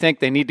owners, they think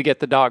they need to get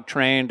the dog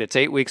trained. It's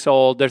 8 weeks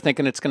old. They're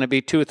thinking it's going to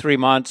be 2 or 3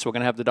 months. We're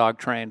going to have the dog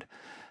trained.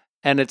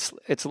 And it's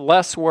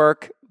less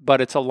work,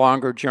 but it's a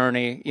longer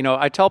journey. You know,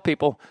 I tell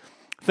people,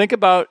 think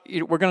about,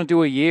 we're going to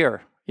do a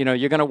year. You know,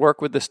 you're going to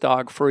work with this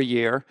dog for a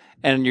year,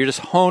 and you're just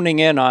honing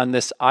in on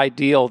this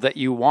ideal that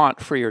you want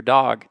for your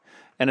dog.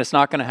 And it's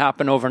not going to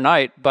happen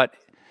overnight. But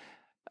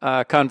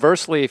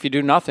conversely, if you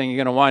do nothing, you're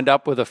going to wind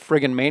up with a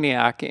friggin'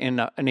 maniac in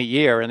a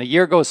year. And the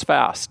year goes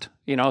fast.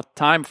 You know,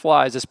 time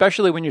flies,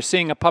 especially when you're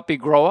seeing a puppy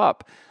grow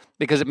up,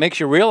 because it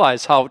makes you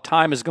realize how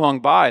time is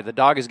going by. The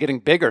dog is getting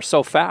bigger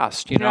so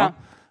fast, you know. Yeah.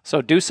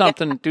 So do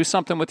something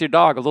with your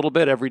dog a little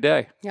bit every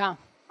day. Yeah.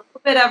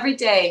 A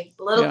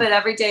little bit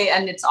every day,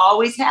 and it's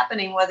always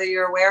happening whether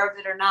you're aware of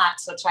it or not.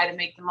 So try to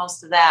make the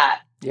most of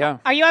that. Yeah.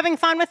 Are you having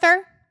fun with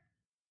her?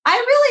 I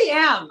really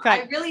am. Good.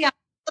 I really am.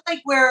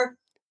 Like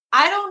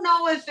I don't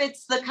know if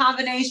it's the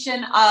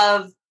combination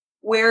of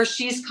where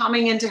she's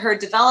coming into her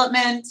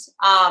development,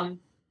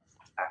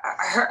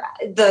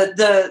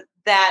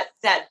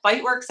 that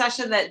bite work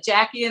session that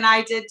Jackie and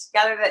I did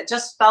together that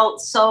just felt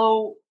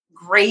so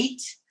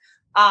great.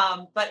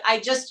 But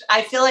I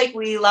feel like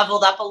we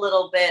leveled up a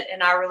little bit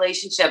in our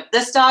relationship.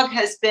 This dog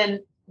has been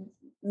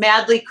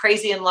madly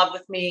crazy in love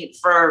with me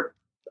for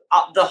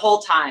the whole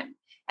time.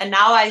 And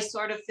now I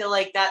sort of feel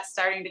like that's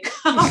starting to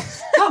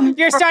come.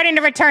 You're starting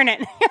to return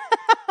it.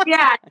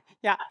 Yeah.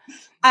 Yeah.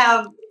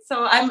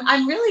 So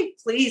I'm really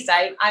pleased.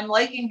 I'm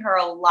liking her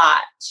a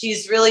lot.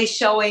 She's really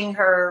showing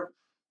her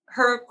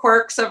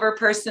quirks of her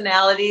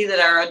personality that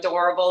are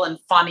adorable and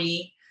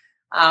funny.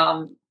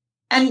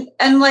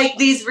 And like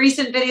these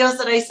recent videos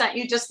that I sent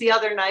you just the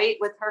other night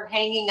with her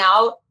hanging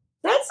out,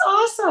 that's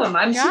awesome.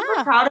 I'm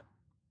super proud of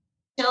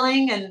her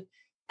chilling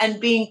and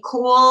being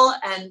cool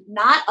and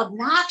not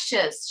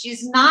obnoxious.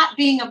 She's not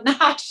being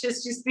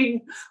obnoxious. She's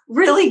being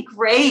really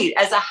great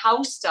as a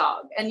house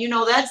dog. And, you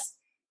know,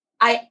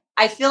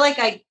 I feel like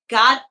I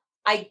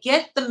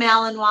get the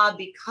Malinois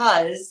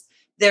because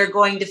they're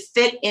going to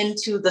fit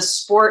into the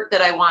sport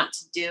that I want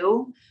to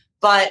do.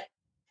 But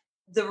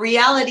the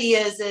reality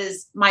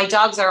is my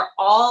dogs are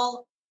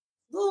all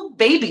little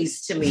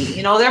babies to me.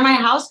 You know, they're my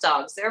house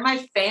dogs. They're my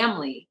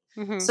family.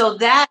 Mm-hmm. So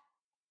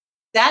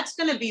that's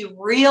going to be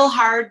real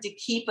hard to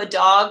keep a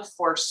dog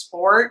for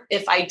sport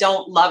if I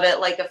don't love it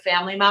like a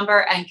family member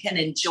and can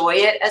enjoy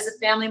it as a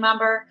family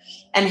member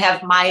and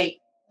have my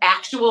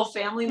actual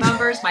family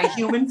members, my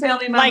human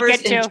family members.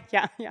 Like it too.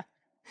 Yeah.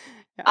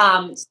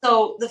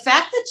 So the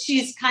fact that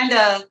she's kind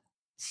of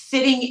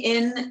fitting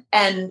in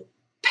and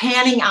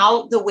panning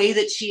out the way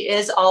that she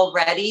is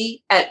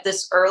already at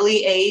this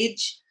early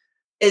age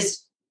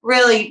is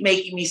really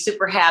making me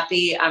super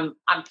happy. I'm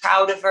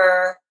proud of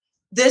her.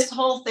 This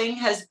whole thing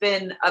has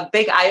been a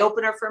big eye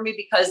opener for me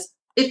because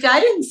if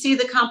I didn't see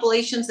the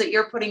compilations that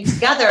you're putting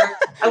together,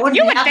 I wouldn't.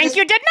 You would think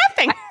you did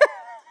nothing.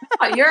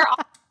 You're,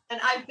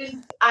 and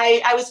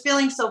I was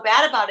feeling so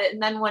bad about it.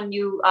 And then when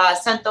you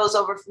sent those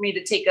over for me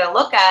to take a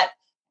look at,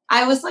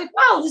 I was like,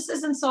 wow, this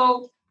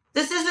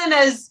isn't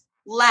as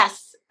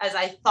less as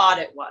I thought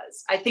it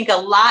was. I think a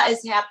lot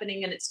is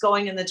happening and it's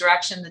going in the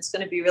direction that's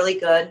going to be really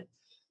good.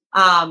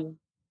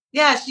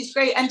 Yeah, she's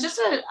great. And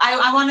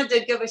I wanted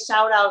to give a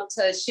shout out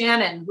to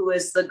Shannon, who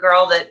is the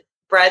girl that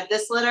bred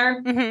this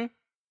litter. Mm-hmm.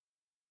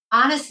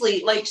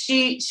 honestly, like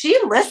she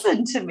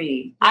listened to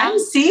me. I'm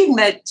seeing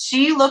that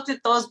she looked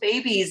at those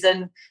babies,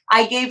 and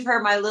I gave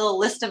her my little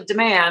list of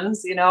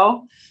demands,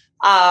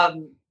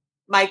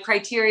 my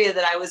criteria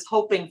that I was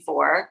hoping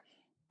for.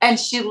 And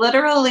she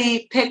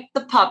literally picked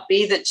the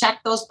puppy that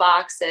checked those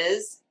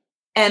boxes,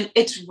 and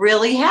it's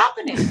really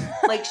happening.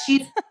 Like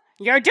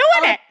you're doing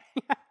it.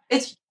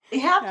 It's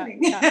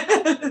happening.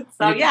 So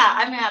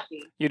I'm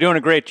happy. You're doing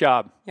a great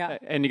job. Yeah.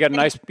 And you got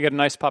a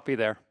nice puppy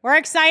there. We're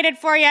excited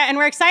for you, and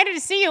we're excited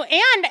to see you.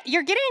 And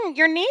you're getting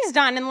your knees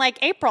done in like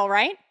April,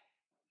 right?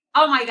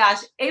 Oh my gosh.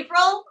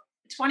 April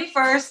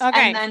 21st.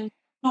 Okay. And then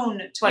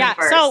June 21st.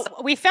 Yeah, so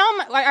we film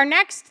our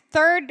next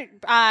third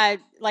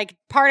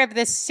part of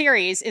this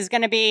series is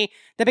going to be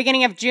the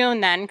beginning of June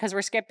then, because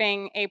we're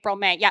skipping April,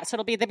 May. Yeah, so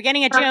it'll be the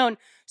beginning of June.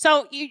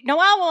 So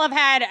Noelle will have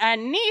had a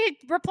knee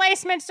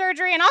replacement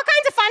surgery and all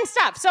kinds of fun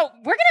stuff. So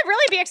we're going to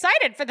really be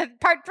excited for the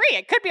part 3.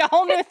 It could be a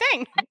whole new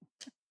thing.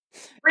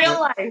 Real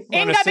life.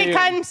 Inga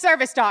becomes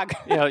service dog.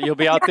 Yeah, you'll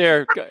be out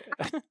there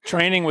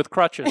training with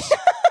crutches.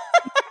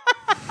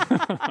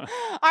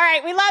 All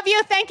right, we love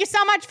you. Thank you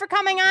so much for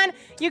coming on.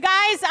 You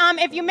guys,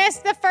 if you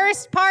missed the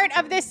first part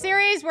of this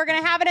series, we're going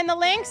to have it in the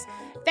links.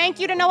 Thank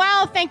you to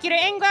Noelle. Thank you to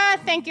Inga.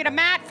 Thank you to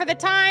Matt for the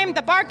time.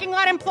 The Barking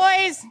Lot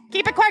employees.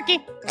 Keep it quirky.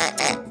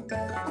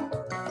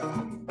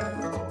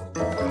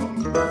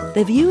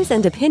 The views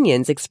and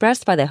opinions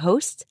expressed by the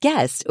hosts,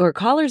 guests, or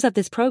callers of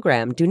this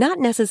program do not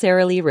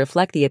necessarily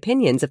reflect the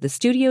opinions of the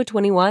Studio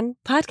 21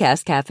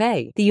 Podcast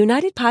Cafe, the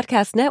United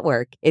Podcast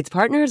Network, its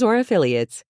partners, or affiliates.